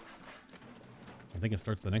 that's it. I think it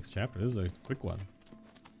starts the next chapter. This is a quick one.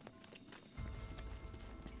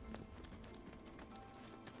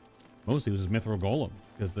 Mostly it was just Mythril Golem,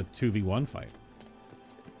 because it's a 2v1 fight.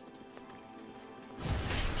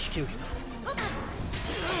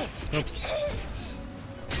 Oops.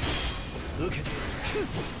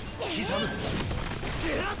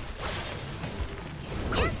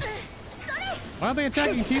 Why are they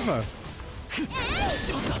attacking Tifa?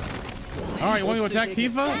 Alright, you want me to attack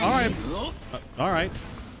Tifa? Alright. Alright.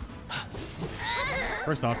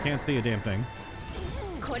 First off, can't see a damn thing.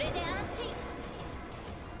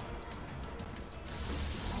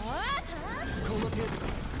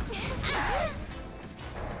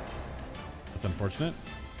 That's unfortunate.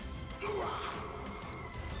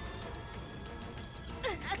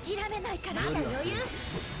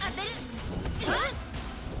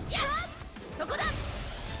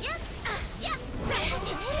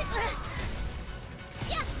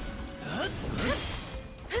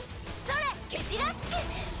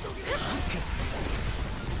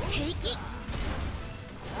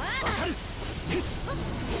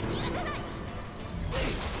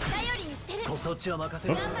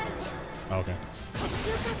 Oops. Oh, okay.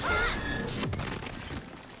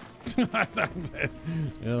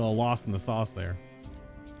 A little lost in the sauce there.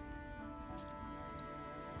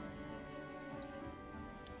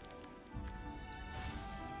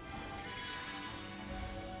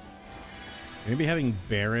 Maybe having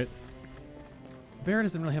Barret. Barret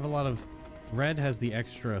doesn't really have a lot of... Red has the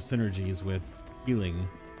extra synergies with healing.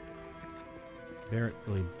 Barret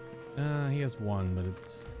really... he has one, but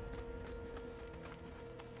it's...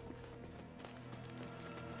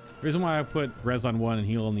 The reason why I put Res on one and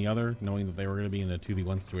heal on the other, knowing that they were going to be in a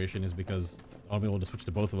 2v1 situation, is because I'll be able to switch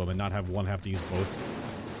to both of them and not have one have to use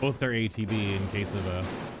both their ATB in case of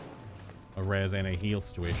a Res and a heal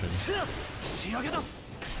situation.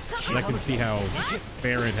 And I can see how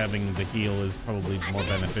Barret having the heal is probably more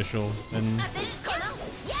beneficial than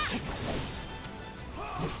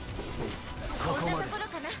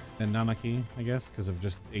Nanaki, I guess, because of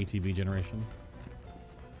just ATB generation.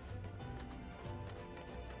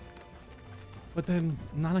 But then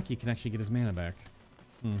Nanaki can actually get his mana back.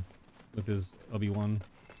 With his LB1.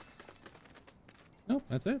 Nope,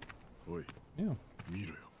 that's it. Yeah.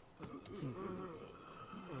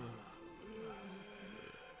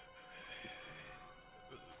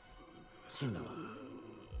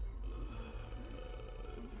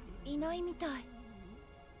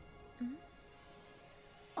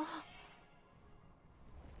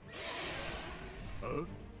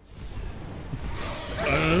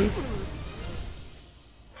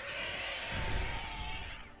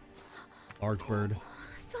 Large bird.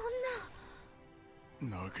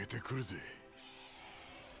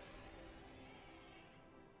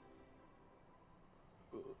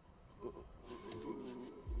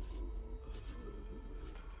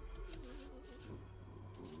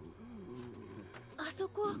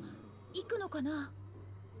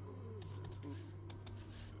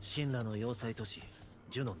 Shinraの要塞都市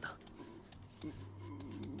ジュノンだ。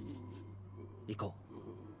行こう。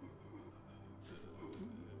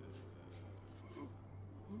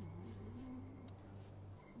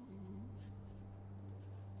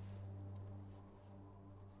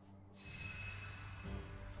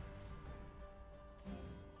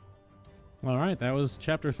All right, that was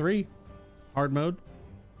chapter 3, hard mode.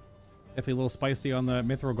 Definitely a little spicy on the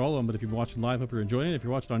Mythril Golem, but if you've been watching live, hope you're enjoying it. If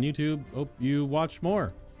you're watching on YouTube, hope you watch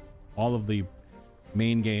more. All of the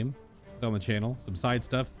main game on the channel, some side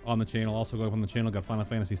stuff on the channel, also go up on the channel. Got Final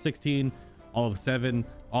Fantasy XVI, all of 7,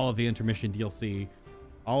 all of the intermission DLC,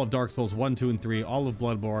 all of Dark Souls 1, 2, and 3, all of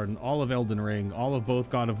Bloodborne, all of Elden Ring, all of both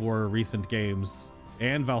God of War recent games,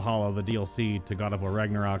 and Valhalla, the DLC to God of War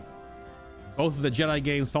Ragnarok. Both of the Jedi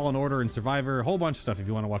games, Fallen Order and Survivor, a whole bunch of stuff if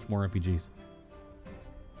you want to watch more RPGs.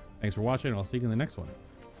 Thanks for watching, and I'll see you in the next one.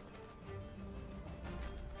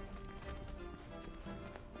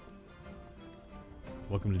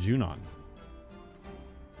 Welcome to Junon.